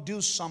someone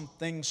do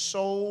something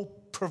so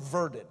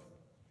perverted?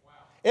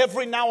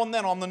 Every now and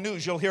then on the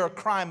news, you'll hear a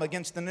crime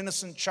against an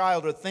innocent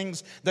child or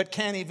things that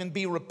can't even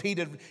be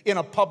repeated in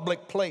a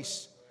public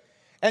place.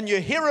 And you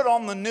hear it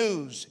on the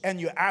news and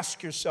you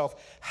ask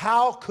yourself,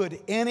 how could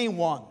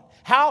anyone,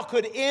 how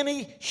could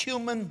any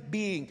human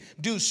being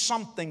do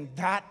something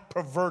that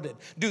perverted,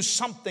 do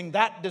something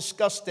that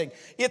disgusting?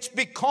 It's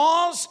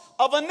because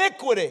of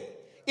iniquity.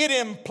 It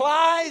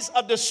implies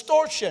a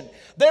distortion.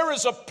 There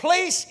is a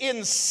place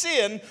in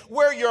sin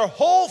where your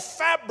whole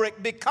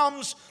fabric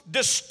becomes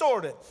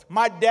distorted.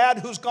 My dad,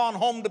 who's gone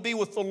home to be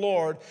with the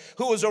Lord,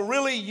 who was a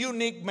really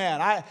unique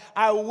man.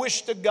 I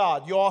wish to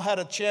God you all had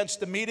a chance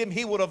to meet him.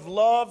 He would have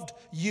loved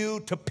you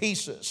to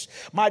pieces.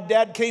 My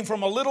dad came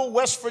from a little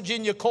West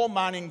Virginia coal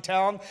mining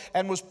town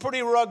and was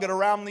pretty rugged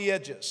around the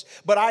edges.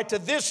 But I, to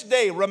this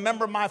day,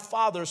 remember my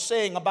father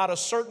saying about a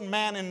certain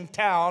man in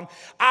town,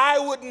 I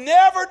would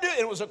never do,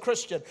 it was a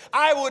Christian,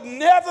 I would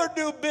never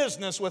do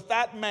business with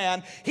that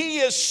man. He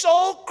is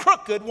so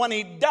crooked when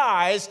he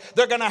dies,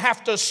 they're going to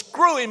have to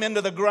screw him into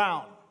the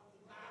ground.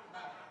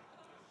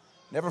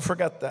 Never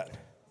forget that.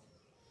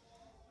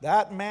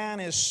 That man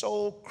is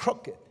so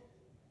crooked.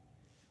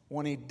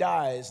 When he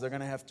dies, they're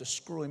going to have to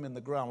screw him in the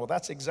ground. Well,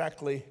 that's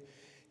exactly,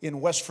 in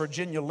West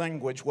Virginia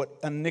language, what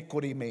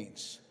iniquity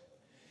means.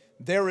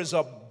 There is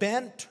a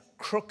bent,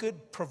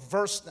 crooked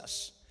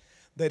perverseness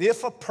that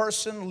if a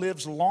person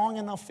lives long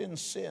enough in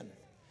sin,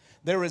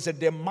 there is a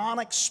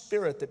demonic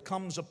spirit that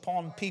comes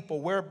upon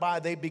people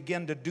whereby they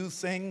begin to do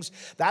things.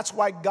 That's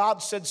why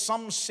God said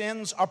some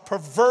sins are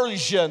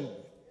perversion.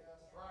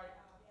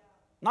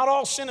 Not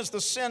all sin is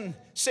the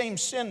same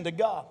sin to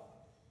God.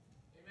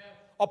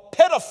 A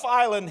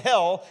pedophile in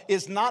hell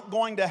is not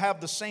going to have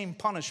the same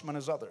punishment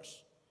as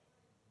others.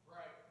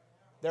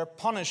 their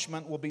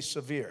punishment will be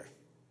severe.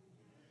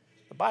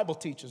 The Bible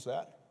teaches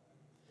that.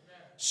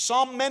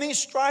 Some many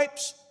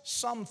stripes,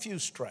 some few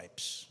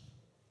stripes.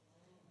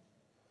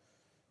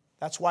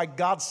 That's why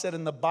God said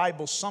in the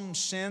Bible, some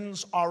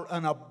sins are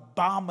an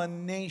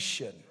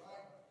abomination.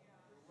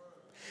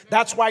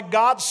 That's why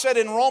God said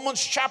in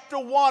Romans chapter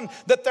 1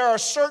 that there are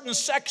certain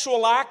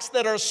sexual acts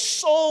that are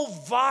so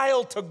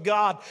vile to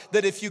God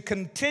that if you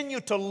continue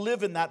to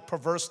live in that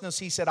perverseness,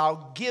 He said,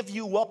 I'll give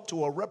you up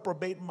to a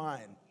reprobate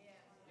mind.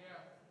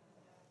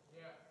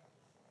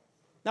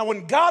 Now,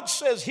 when God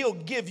says He'll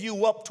give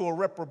you up to a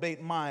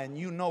reprobate mind,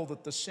 you know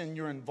that the sin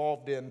you're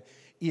involved in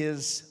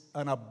is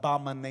an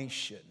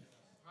abomination.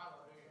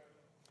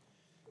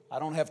 I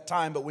don't have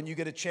time, but when you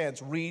get a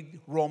chance, read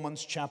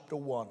Romans chapter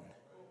 1.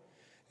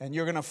 And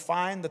you're going to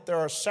find that there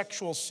are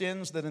sexual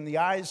sins that in the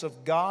eyes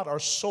of God are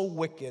so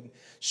wicked,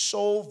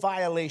 so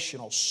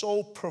violational,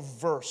 so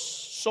perverse,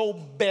 so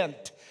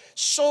bent,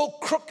 so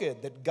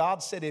crooked that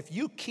God said, if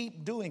you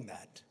keep doing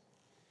that,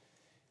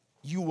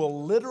 you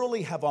will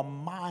literally have a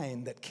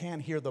mind that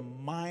can't hear the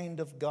mind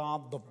of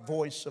God, the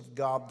voice of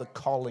God, the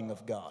calling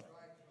of God.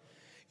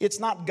 It's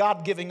not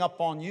God giving up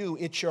on you.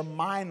 It's your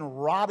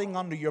mind rotting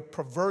under your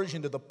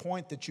perversion to the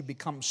point that you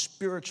become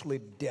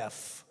spiritually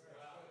deaf.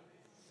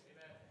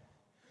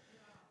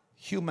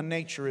 Human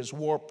nature is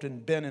warped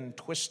and bent and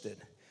twisted.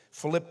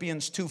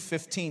 Philippians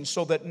 2:15,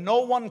 so that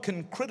no one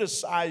can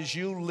criticize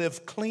you,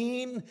 live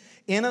clean,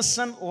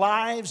 innocent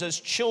lives as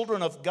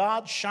children of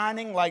God,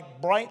 shining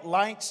like bright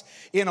lights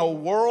in a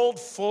world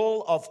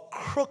full of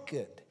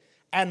crooked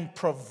and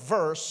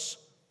perverse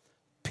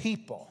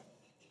people.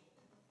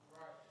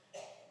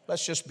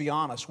 Let's just be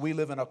honest. We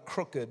live in a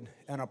crooked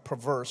and a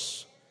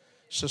perverse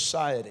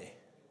society.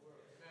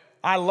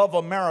 I love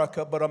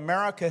America, but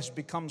America has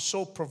become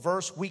so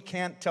perverse we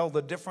can't tell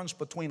the difference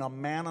between a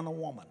man and a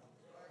woman.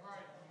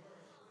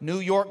 New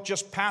York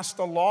just passed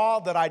a law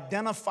that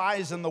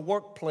identifies in the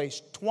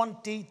workplace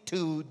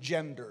 22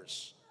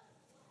 genders.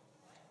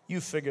 You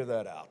figure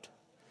that out.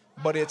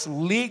 But it's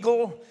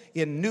legal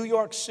in New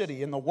York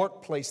City, in the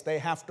workplace, they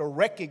have to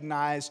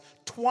recognize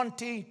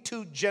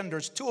 22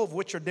 genders, 2 of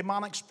which are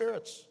demonic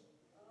spirits.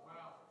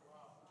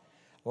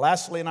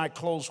 Lastly, and I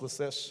close with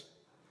this.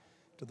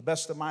 To the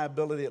best of my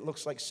ability, it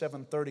looks like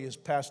 7:30 has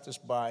passed us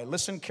by.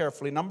 Listen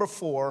carefully. Number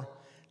 4,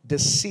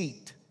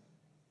 deceit.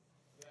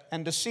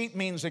 And deceit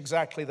means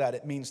exactly that.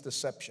 It means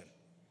deception.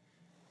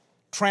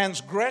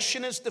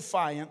 Transgression is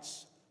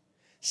defiance.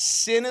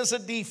 Sin is a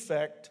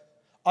defect.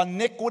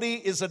 Iniquity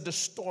is a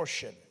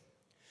distortion.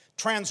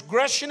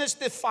 Transgression is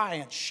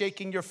defiance,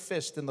 shaking your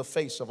fist in the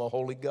face of a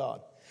holy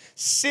God.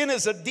 Sin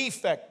is a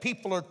defect.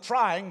 People are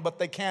trying, but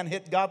they can't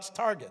hit God's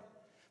target.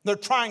 They're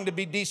trying to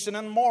be decent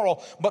and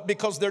moral, but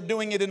because they're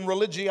doing it in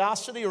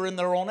religiosity or in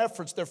their own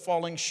efforts, they're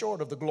falling short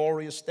of the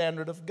glorious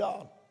standard of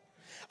God.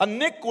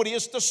 Iniquity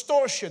is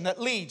distortion that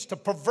leads to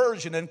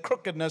perversion and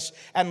crookedness.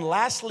 And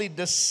lastly,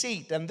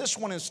 deceit. And this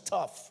one is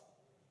tough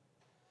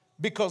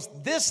because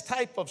this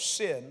type of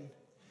sin,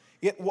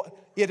 it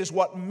is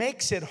what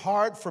makes it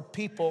hard for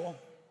people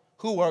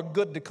who are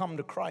good to come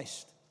to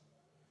Christ.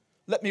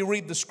 Let me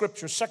read the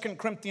scripture. 2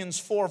 Corinthians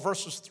 4,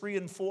 verses 3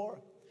 and 4.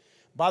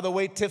 By the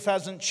way, Tiff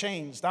hasn't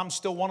changed. I'm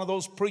still one of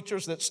those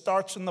preachers that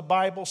starts in the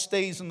Bible,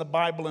 stays in the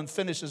Bible, and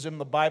finishes in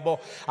the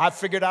Bible. I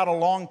figured out a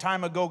long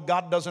time ago,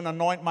 God doesn't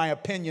anoint my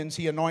opinions,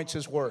 He anoints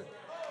His word.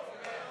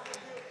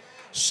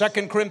 2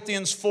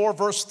 Corinthians 4,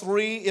 verse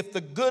 3, if the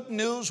good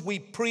news we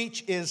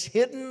preach is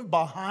hidden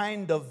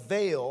behind a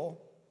veil,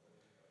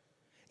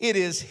 it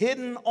is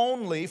hidden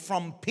only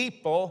from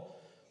people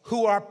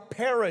who are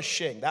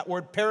perishing. That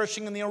word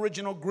perishing in the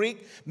original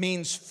Greek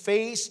means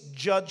face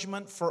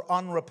judgment for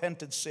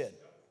unrepented sin.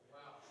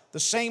 The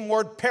same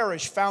word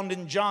perish found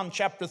in John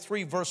chapter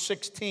 3 verse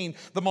 16,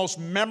 the most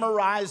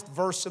memorized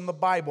verse in the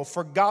Bible.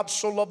 For God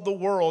so loved the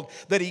world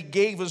that He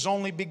gave His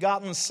only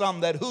begotten Son,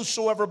 that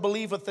whosoever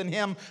believeth in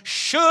Him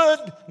should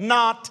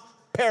not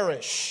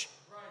perish.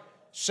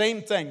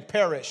 Same thing,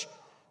 perish.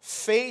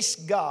 Face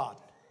God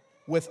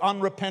with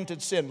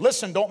unrepented sin.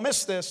 Listen, don't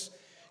miss this.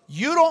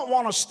 You don't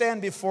want to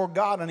stand before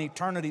God in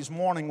eternity's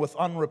morning with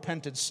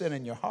unrepented sin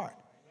in your heart.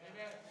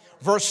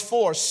 Verse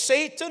 4,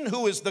 Satan,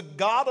 who is the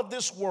god of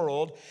this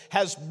world,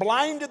 has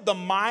blinded the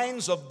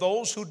minds of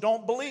those who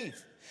don't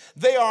believe.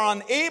 They are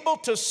unable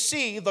to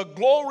see the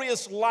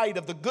glorious light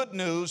of the good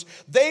news.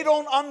 They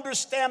don't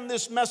understand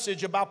this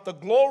message about the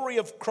glory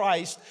of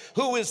Christ,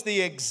 who is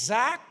the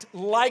exact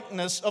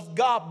likeness of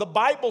God. The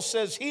Bible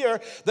says here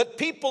that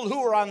people who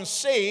are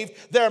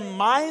unsaved, their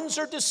minds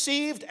are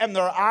deceived and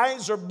their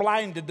eyes are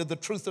blinded to the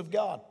truth of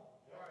God.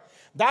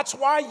 That's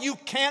why you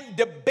can't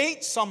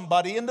debate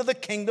somebody into the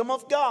kingdom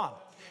of God.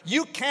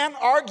 You can't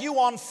argue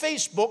on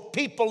Facebook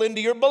people into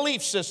your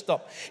belief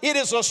system. It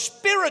is a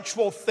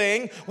spiritual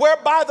thing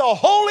whereby the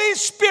Holy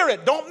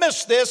Spirit, don't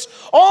miss this,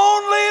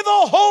 only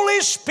the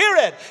Holy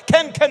Spirit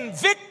can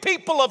convict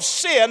people of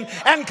sin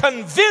and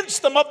convince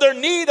them of their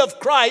need of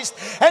Christ.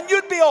 And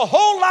you'd be a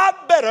whole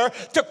lot better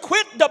to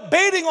quit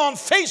debating on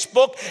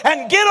Facebook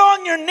and get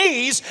on your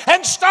knees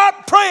and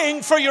start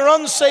praying for your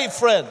unsaved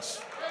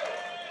friends.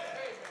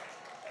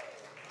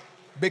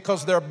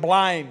 Because they're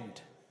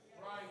blind.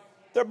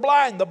 They're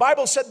blind. The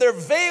Bible said they're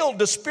veiled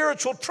to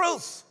spiritual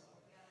truth.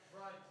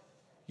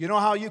 You know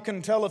how you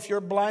can tell if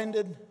you're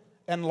blinded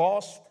and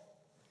lost?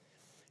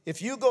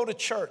 If you go to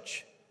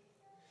church,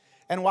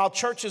 and while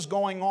church is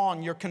going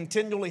on, you're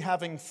continually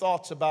having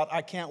thoughts about,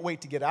 I can't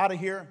wait to get out of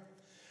here,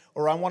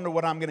 or I wonder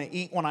what I'm going to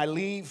eat when I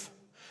leave,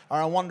 or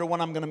I wonder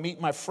when I'm going to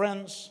meet my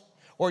friends,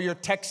 or you're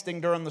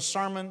texting during the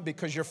sermon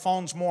because your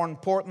phone's more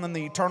important than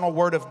the eternal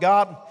Word of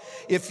God.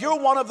 If you're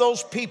one of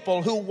those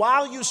people who,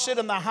 while you sit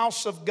in the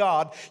house of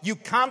God, you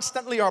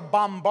constantly are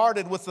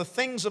bombarded with the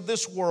things of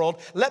this world,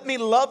 let me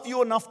love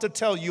you enough to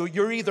tell you,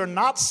 you're either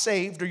not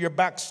saved or you're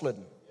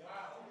backslidden.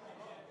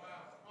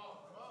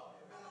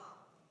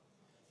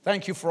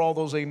 Thank you for all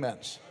those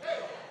amens.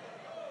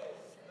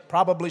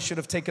 Probably should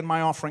have taken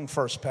my offering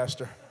first,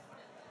 Pastor.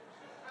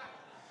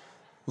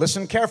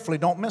 Listen carefully,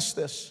 don't miss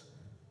this.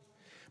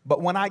 But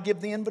when I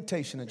give the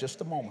invitation in just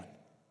a moment,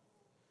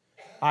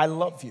 I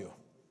love you.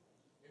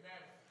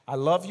 I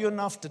love you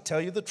enough to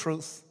tell you the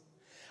truth.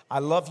 I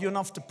love you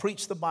enough to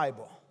preach the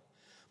Bible.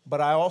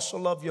 But I also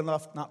love you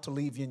enough not to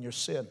leave you in your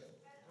sin.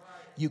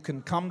 You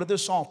can come to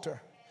this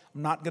altar.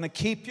 I'm not going to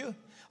keep you.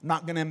 I'm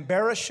not going to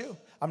embarrass you.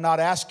 I'm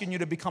not asking you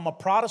to become a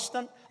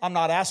Protestant. I'm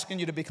not asking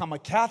you to become a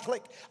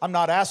Catholic. I'm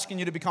not asking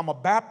you to become a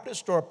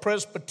Baptist or a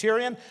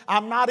Presbyterian.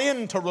 I'm not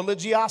into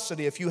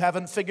religiosity if you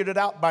haven't figured it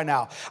out by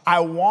now. I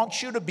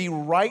want you to be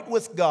right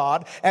with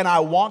God, and I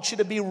want you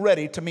to be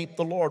ready to meet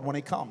the Lord when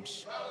He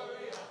comes.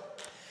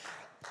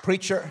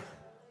 Preacher,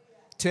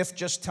 Tiff,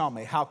 just tell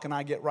me, how can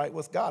I get right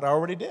with God? I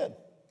already did.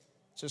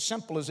 It's as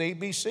simple as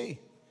ABC.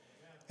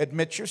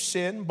 Admit your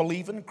sin,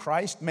 believe in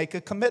Christ, make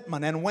a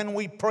commitment. And when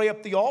we pray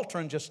up the altar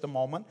in just a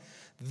moment,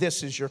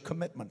 this is your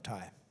commitment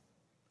time.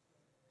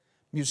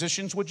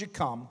 Musicians, would you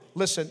come?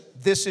 Listen,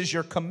 this is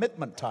your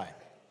commitment time.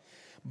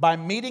 By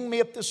meeting me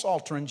at this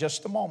altar in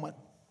just a moment,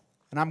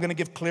 and I'm going to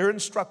give clear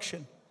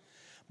instruction,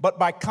 but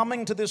by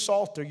coming to this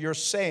altar, you're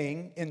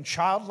saying in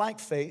childlike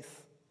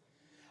faith,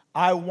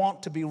 I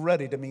want to be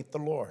ready to meet the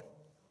Lord.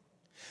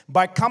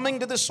 By coming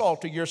to this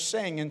altar, you're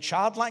saying in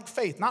childlike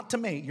faith, not to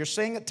me, you're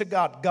saying it to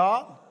God,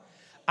 God,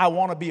 I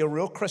want to be a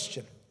real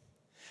Christian.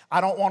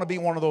 I don't want to be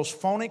one of those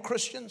phony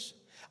Christians.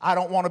 I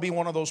don't want to be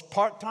one of those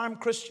part-time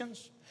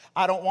Christians.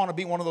 I don't want to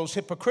be one of those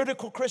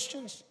hypocritical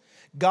Christians.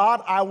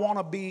 God, I want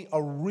to be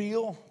a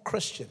real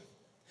Christian.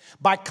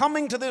 By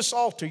coming to this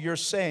altar, you're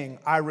saying,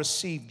 I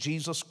receive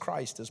Jesus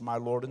Christ as my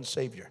Lord and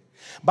Savior.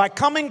 By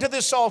coming to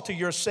this altar,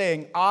 you're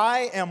saying,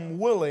 I am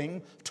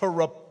willing to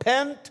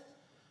repent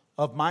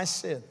of my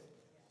sin.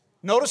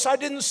 Notice I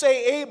didn't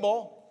say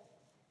able,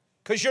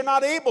 because you're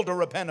not able to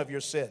repent of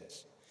your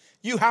sins.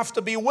 You have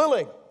to be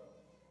willing.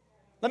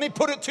 Let me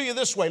put it to you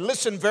this way.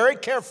 Listen very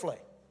carefully.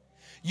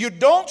 You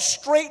don't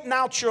straighten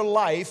out your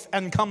life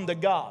and come to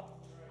God.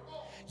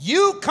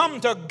 You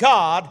come to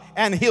God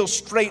and He'll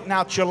straighten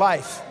out your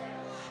life.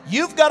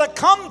 You've got to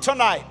come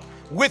tonight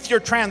with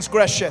your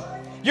transgression.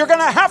 You're going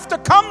to have to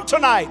come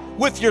tonight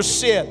with your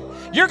sin.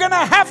 You're going to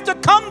have to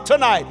come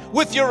tonight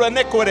with your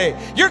iniquity.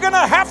 You're going to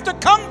have to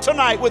come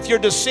tonight with your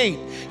deceit.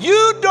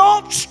 You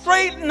don't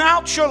straighten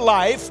out your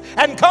life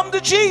and come to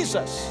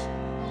Jesus.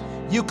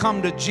 You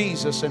come to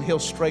Jesus and He'll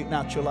straighten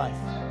out your life.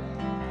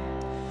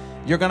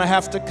 You're going to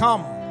have to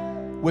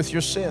come with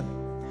your sin.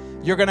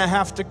 You're going to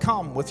have to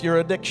come with your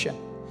addiction.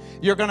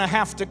 You're going to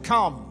have to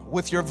come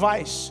with your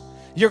vice.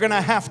 You're going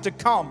to have to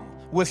come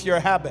with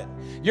your habit.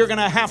 You're going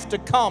to have to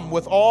come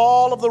with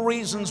all of the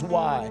reasons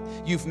why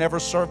you've never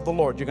served the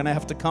Lord. You're going to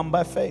have to come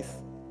by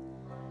faith.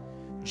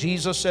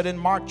 Jesus said in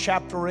Mark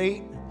chapter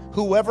 8,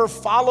 whoever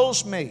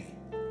follows me,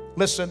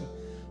 listen,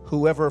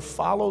 whoever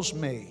follows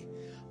me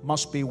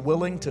must be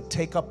willing to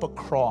take up a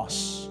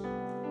cross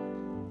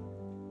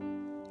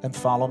and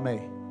follow me.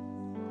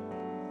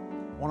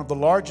 One of the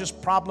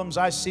largest problems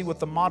I see with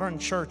the modern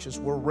church is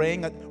we're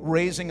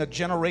raising a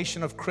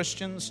generation of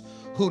Christians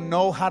who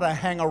know how to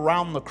hang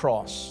around the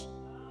cross.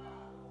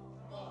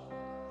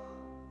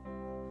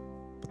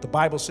 But the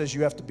Bible says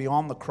you have to be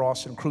on the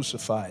cross and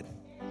crucified.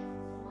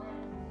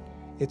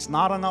 It's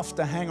not enough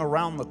to hang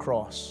around the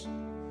cross.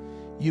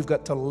 You've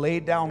got to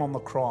lay down on the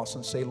cross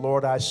and say,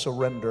 Lord, I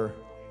surrender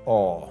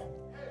all.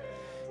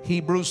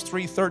 Hebrews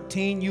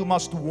 3:13, you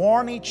must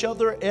warn each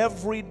other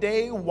every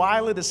day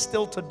while it is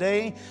still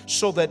today,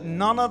 so that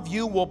none of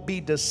you will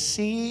be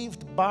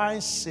deceived by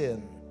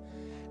sin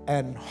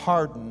and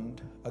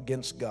hardened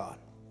against God.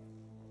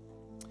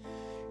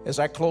 As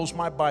I close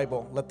my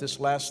Bible, let this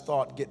last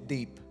thought get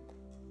deep.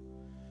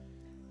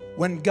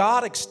 When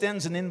God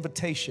extends an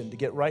invitation to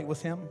get right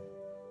with Him,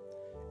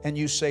 and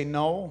you say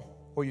no,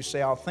 or you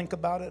say I'll think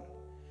about it,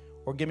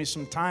 or give me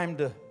some time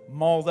to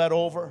mull that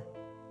over,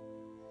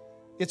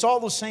 it's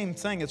all the same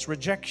thing. It's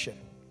rejection.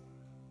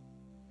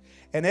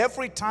 And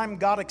every time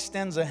God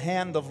extends a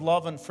hand of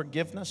love and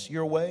forgiveness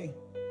your way,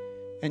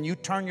 and you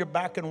turn your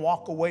back and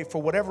walk away for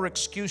whatever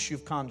excuse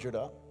you've conjured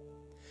up,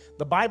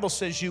 the Bible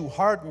says you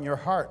harden your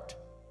heart.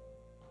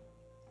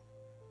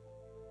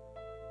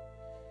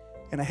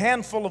 In a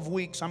handful of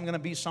weeks, I'm going to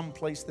be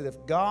someplace that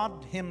if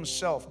God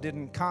himself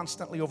didn't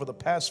constantly over the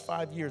past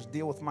 5 years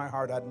deal with my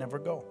heart, I'd never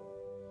go.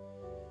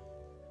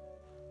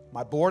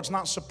 My board's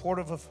not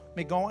supportive of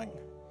me going.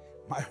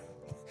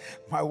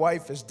 My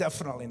wife is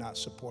definitely not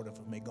supportive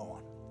of me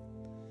going.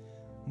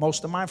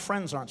 Most of my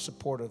friends aren't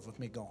supportive of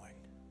me going.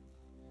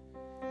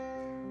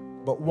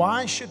 But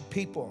why should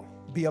people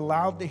be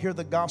allowed to hear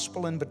the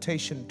gospel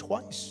invitation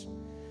twice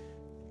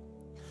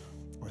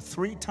or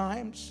 3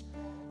 times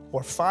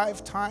or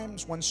 5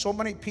 times when so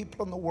many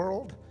people in the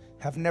world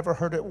have never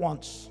heard it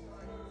once?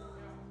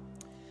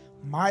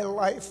 My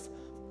life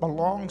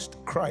belongs to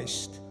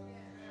Christ.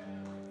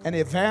 And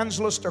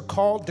evangelists are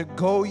called to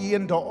go ye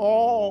into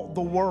all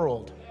the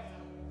world.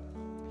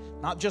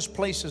 Not just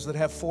places that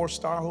have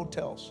 4-star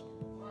hotels.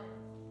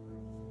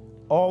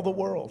 All the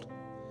world.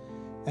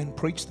 And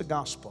preach the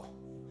gospel.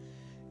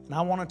 And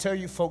I want to tell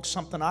you folks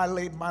something. I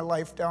laid my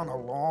life down a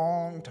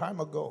long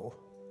time ago.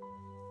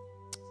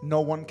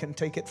 No one can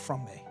take it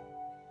from me.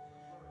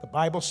 The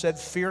Bible said,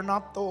 fear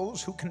not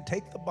those who can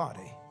take the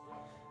body,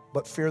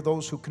 but fear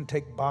those who can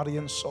take body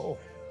and soul.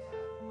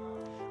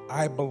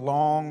 I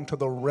belong to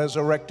the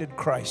resurrected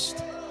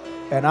Christ,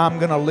 and I'm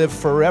going to live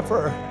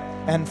forever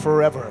and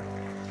forever.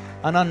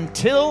 And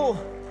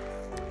until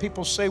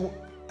people say,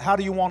 how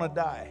do you want to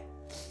die?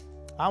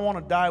 I want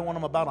to die when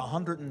I'm about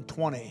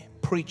 120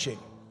 preaching.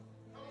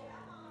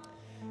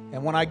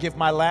 And when I give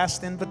my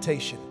last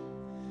invitation,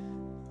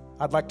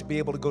 I'd like to be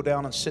able to go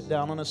down and sit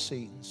down in a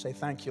seat and say,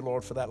 thank you,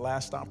 Lord, for that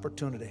last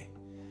opportunity.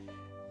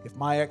 If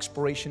my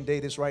expiration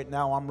date is right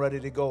now, I'm ready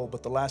to go.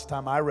 But the last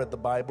time I read the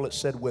Bible, it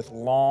said, with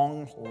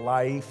long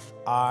life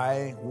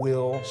I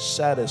will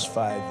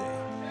satisfy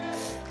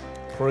thee.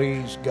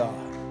 Praise God.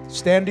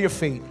 Stand to your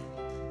feet.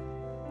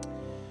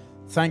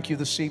 Thank you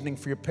this evening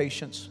for your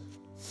patience.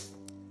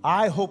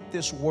 I hope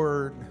this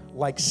word,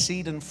 like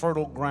seed in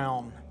fertile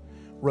ground,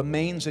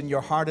 remains in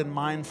your heart and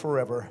mind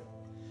forever.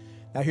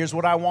 Now here's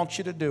what I want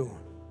you to do.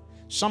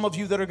 Some of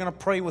you that are going to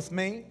pray with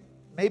me,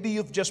 maybe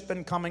you've just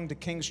been coming to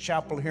King's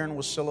Chapel here in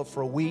Wasilla for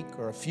a week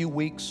or a few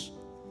weeks.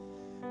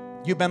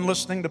 You've been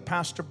listening to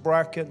Pastor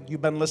Brackett.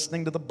 You've been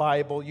listening to the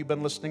Bible. You've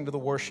been listening to the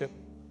worship.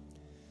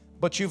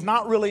 But you've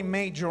not really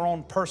made your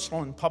own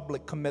personal and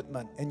public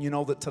commitment, and you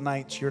know that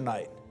tonight's your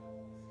night.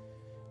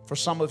 For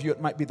some of you, it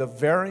might be the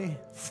very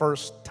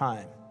first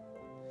time.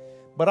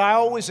 But I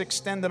always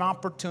extend an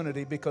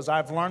opportunity because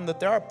I've learned that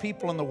there are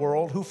people in the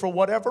world who, for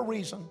whatever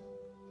reason,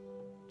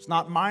 it's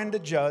not mine to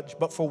judge,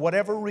 but for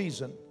whatever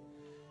reason,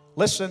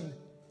 listen,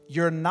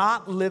 you're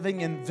not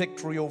living in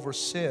victory over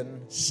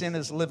sin. Sin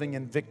is living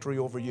in victory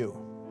over you.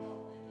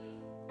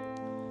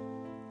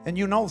 And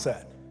you know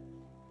that.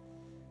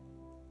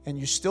 And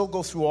you still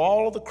go through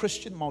all of the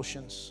Christian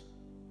motions.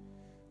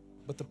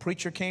 But the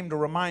preacher came to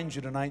remind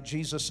you tonight,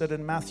 Jesus said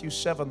in Matthew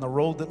 7, the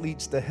road that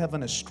leads to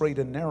heaven is straight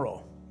and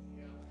narrow,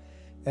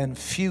 and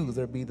few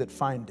there be that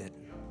find it.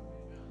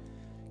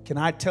 Can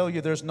I tell you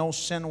there's no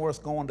sin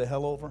worth going to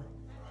hell over?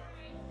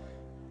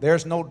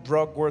 There's no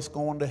drug worth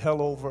going to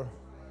hell over.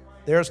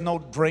 There's no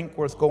drink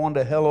worth going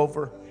to hell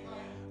over.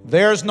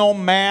 There's no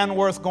man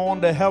worth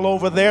going to hell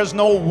over. There's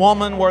no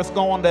woman worth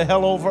going to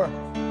hell over.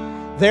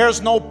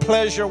 There's no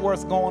pleasure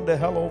worth going to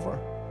hell over.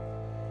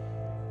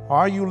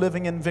 Are you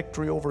living in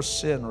victory over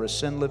sin, or is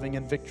sin living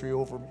in victory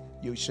over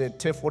you? You said,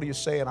 Tiff, what are you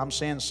saying? I'm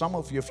saying some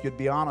of you, if you'd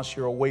be honest,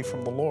 you're away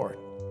from the Lord.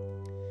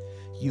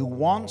 You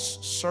once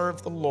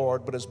served the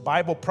Lord, but as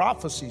Bible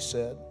prophecy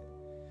said,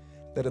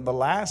 that in the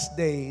last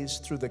days,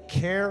 through the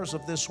cares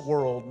of this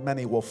world,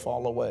 many will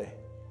fall away.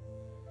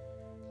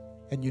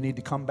 And you need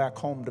to come back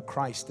home to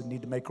Christ and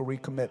need to make a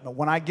recommitment.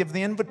 When I give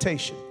the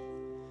invitation,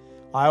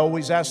 I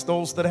always ask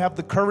those that have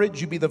the courage,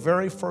 you be the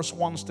very first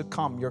ones to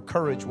come. Your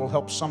courage will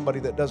help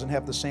somebody that doesn't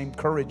have the same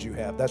courage you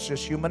have. That's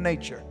just human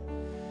nature.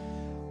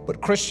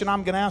 But Christian,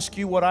 I'm going to ask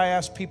you what I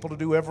ask people to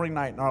do every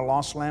night in our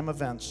Lost Lamb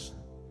events.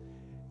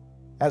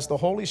 As the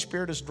Holy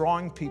Spirit is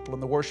drawing people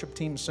and the worship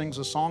team sings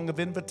a song of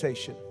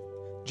invitation,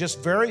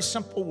 just very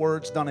simple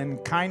words done in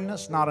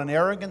kindness, not in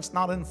arrogance,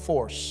 not in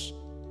force,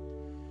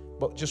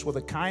 but just with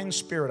a kind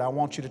spirit. I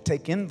want you to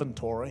take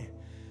inventory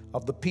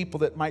of the people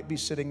that might be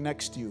sitting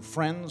next to you,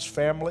 friends,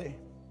 family,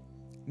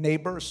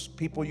 neighbors,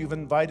 people you've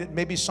invited,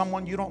 maybe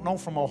someone you don't know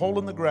from a hole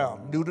in the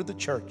ground, new to the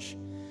church.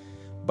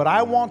 But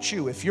I want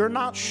you, if you're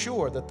not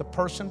sure that the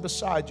person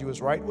beside you is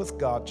right with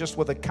God, just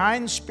with a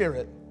kind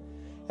spirit,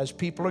 as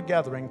people are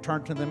gathering,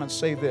 turn to them and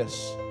say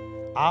this: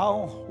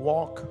 I'll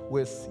walk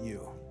with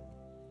you.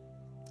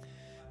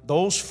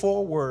 Those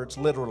 4 words,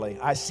 literally,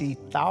 I see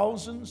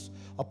thousands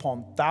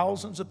upon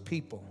thousands of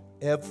people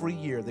every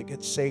year that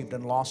get saved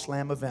in Lost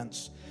Lamb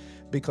events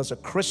because a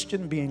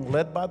Christian being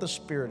led by the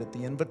Spirit at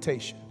the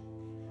invitation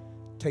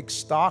takes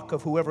stock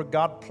of whoever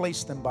God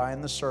placed them by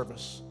in the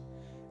service,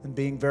 and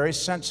being very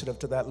sensitive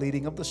to that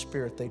leading of the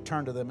Spirit, they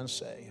turn to them and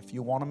say, if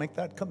you want to make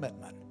that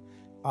commitment,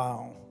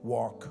 I'll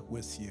walk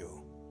with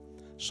you.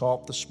 Saw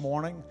it this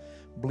morning,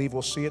 believe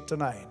we'll see it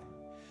tonight.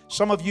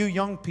 Some of you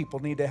young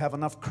people need to have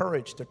enough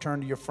courage to turn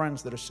to your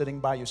friends that are sitting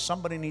by you.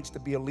 Somebody needs to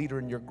be a leader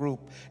in your group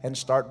and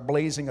start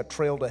blazing a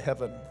trail to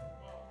heaven.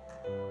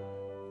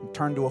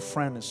 turn to a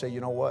friend and say, you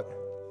know what?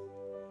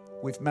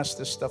 We've messed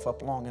this stuff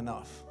up long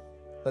enough.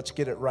 Let's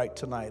get it right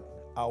tonight.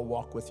 I'll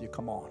walk with you.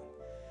 Come on.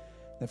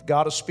 If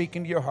God is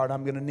speaking to your heart,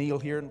 I'm going to kneel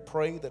here and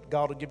pray that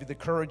God will give you the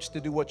courage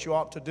to do what you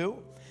ought to do.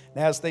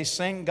 And as they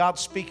sing, God's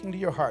speaking to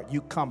your heart,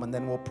 you come, and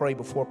then we'll pray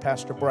before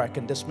Pastor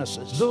Bracken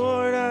dismisses.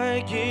 Lord,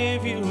 I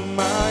give you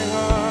my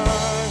heart.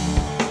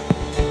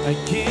 I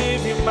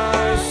give you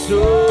my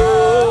soul.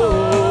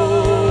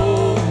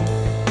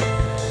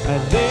 I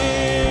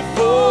live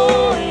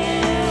for you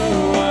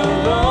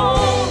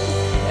alone.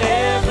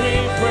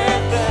 Every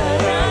breath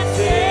that I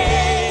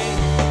take,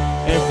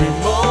 every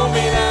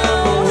moment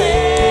I'm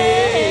awake.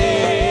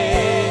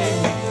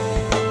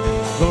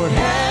 Lord,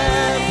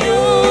 have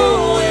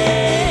your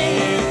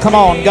way. Come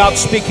on,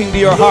 God's speaking to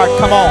your heart.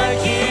 Come on. I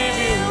give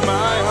you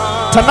my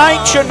heart.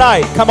 Tonight's your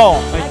night. Come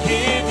on. I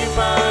give you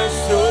my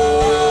soul.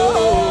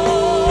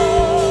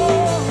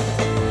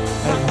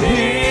 I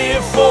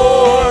live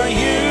for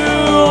you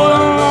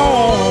alone.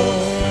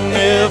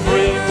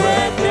 Every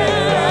breath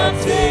that I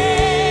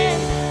take,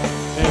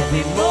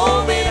 every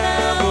moment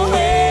I'm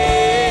awake.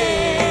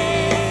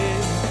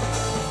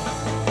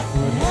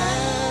 Lord,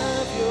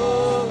 have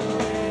your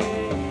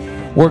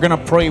way. We're going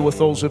to pray with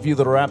those of you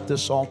that are at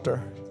this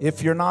altar.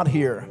 If you're not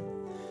here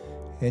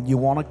and you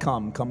want to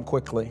come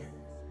quickly.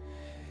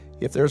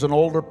 If there's an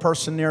older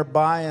person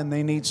nearby and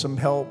they need some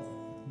help,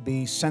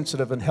 be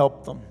sensitive and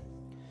help them.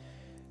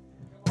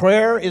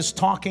 Prayer is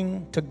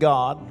talking to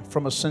God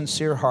from a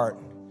sincere heart.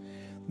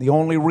 The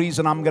only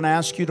reason I'm going to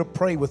ask you to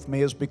pray with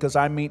me is because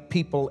I meet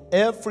people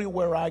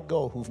everywhere I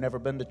go who've never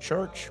been to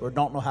church or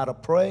don't know how to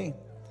pray.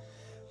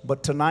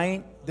 But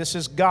tonight, this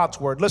is God's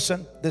word.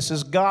 Listen, this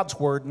is God's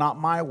word, not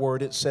my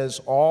word. It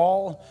says,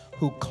 all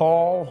who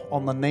call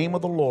on the name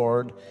of the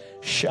Lord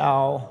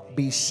shall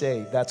be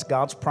saved. That's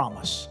God's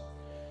promise.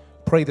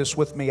 Pray this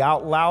with me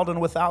out loud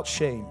and without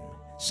shame.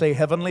 Say,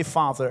 Heavenly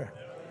Father,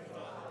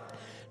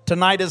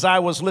 tonight as I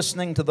was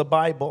listening to the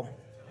Bible,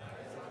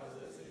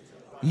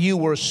 you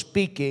were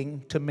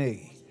speaking to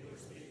me.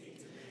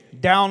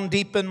 Down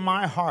deep in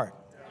my heart,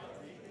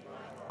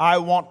 I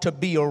want to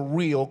be a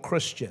real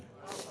Christian.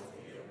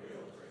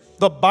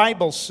 The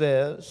Bible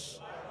says,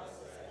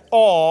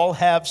 all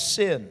have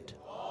sinned.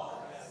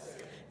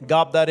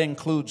 God, that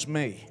includes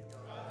me.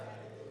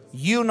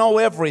 You know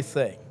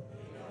everything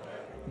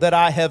that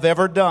I have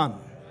ever done.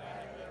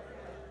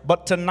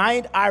 But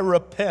tonight I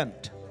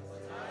repent.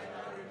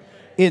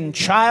 In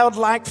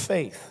childlike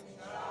faith,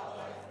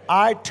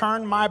 I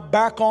turn my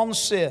back on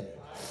sin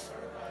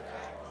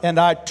and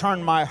I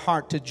turn my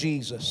heart to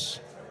Jesus.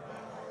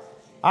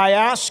 I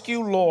ask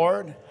you,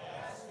 Lord,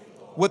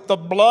 with the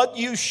blood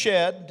you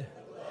shed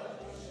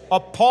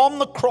upon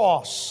the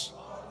cross,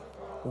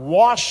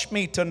 wash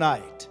me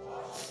tonight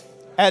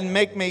and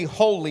make me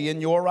holy in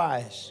your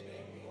eyes.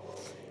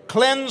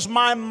 Cleanse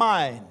my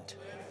mind,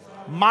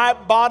 my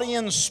body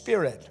and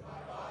spirit.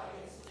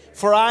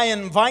 For I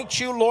invite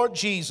you, Lord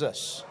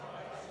Jesus,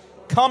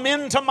 come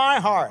into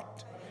my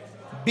heart.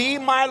 Be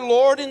my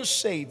Lord and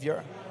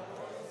Savior.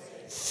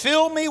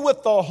 Fill me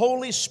with the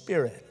Holy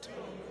Spirit.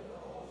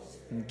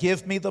 And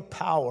give me the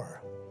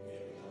power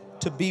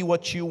to be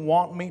what you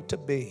want me to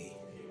be.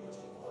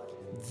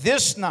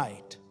 This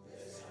night,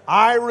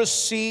 I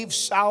receive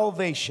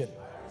salvation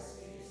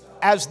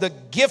as the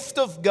gift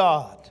of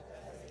God.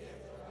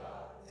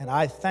 And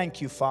I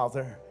thank you,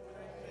 Father,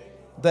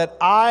 that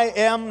I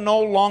am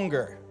no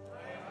longer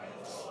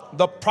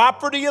the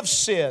property of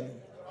sin.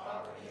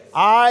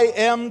 I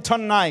am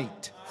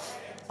tonight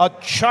a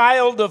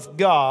child of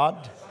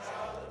God,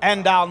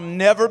 and I'll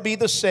never be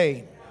the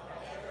same.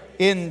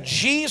 In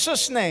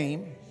Jesus'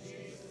 name,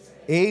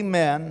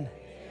 amen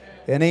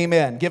and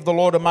amen. Give the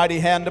Lord a mighty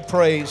hand of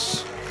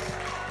praise.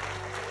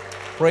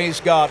 Praise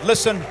God.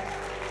 Listen,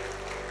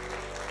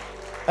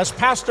 as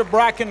Pastor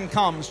Bracken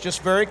comes,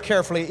 just very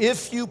carefully,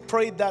 if you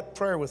prayed that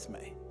prayer with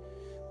me,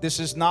 this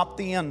is not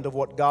the end of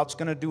what God's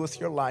going to do with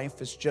your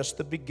life. It's just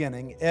the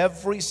beginning.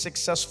 Every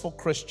successful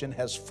Christian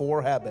has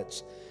 4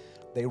 habits.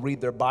 They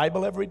read their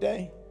Bible every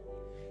day.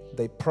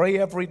 They pray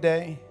every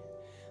day.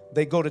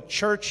 They go to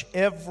church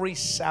every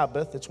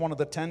Sabbath. It's one of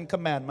the 10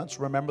 commandments.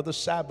 Remember the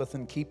Sabbath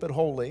and keep it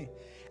holy.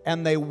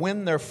 And they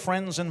win their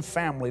friends and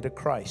family to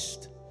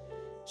Christ.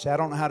 See, I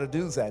don't know how to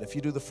do that. If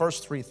you do the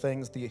first 3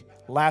 things, the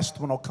last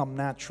one will come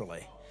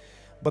naturally.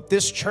 But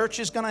this church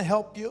is going to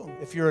help you.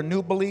 If you're a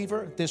new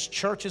believer, this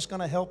church is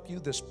going to help you.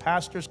 This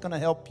pastor is going to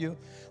help you.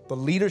 The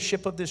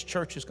leadership of this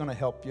church is going to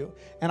help you.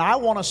 And I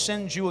want to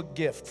send you a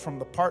gift from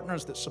the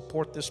partners that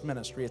support this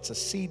ministry. It's a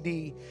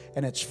CD,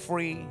 and it's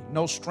free,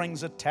 no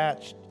strings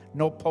attached,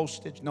 no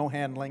postage, no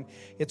handling.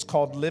 It's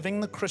called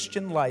Living the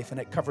Christian Life, and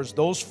it covers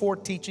those 4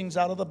 teachings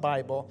out of the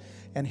Bible.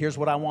 And here's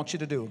what I want you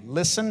to do.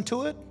 Listen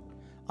to it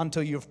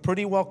until you've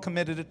pretty well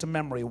committed it to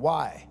memory.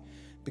 Why?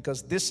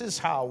 Because this is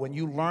how, when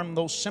you learn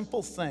those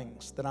simple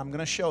things that I'm going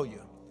to show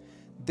you,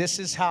 this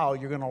is how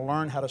you're going to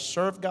learn how to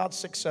serve God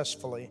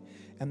successfully,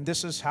 and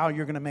this is how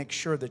you're going to make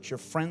sure that your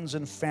friends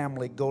and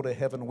family go to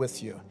heaven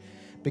with you.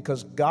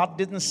 Because God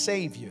didn't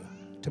save you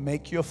to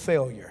make you a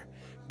failure.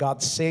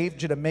 God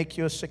saved you to make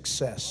you a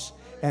success,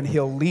 and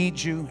He'll lead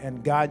you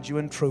and guide you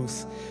in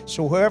truth.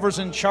 So whoever's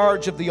in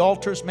charge of the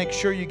altars, make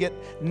sure you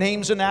get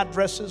names and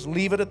addresses.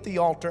 Leave it at the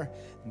altar.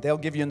 They'll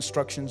give you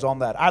instructions on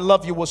that. I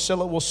love you,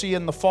 Wasilla. We'll see you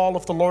in the fall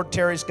if the Lord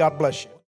tarries. God bless you.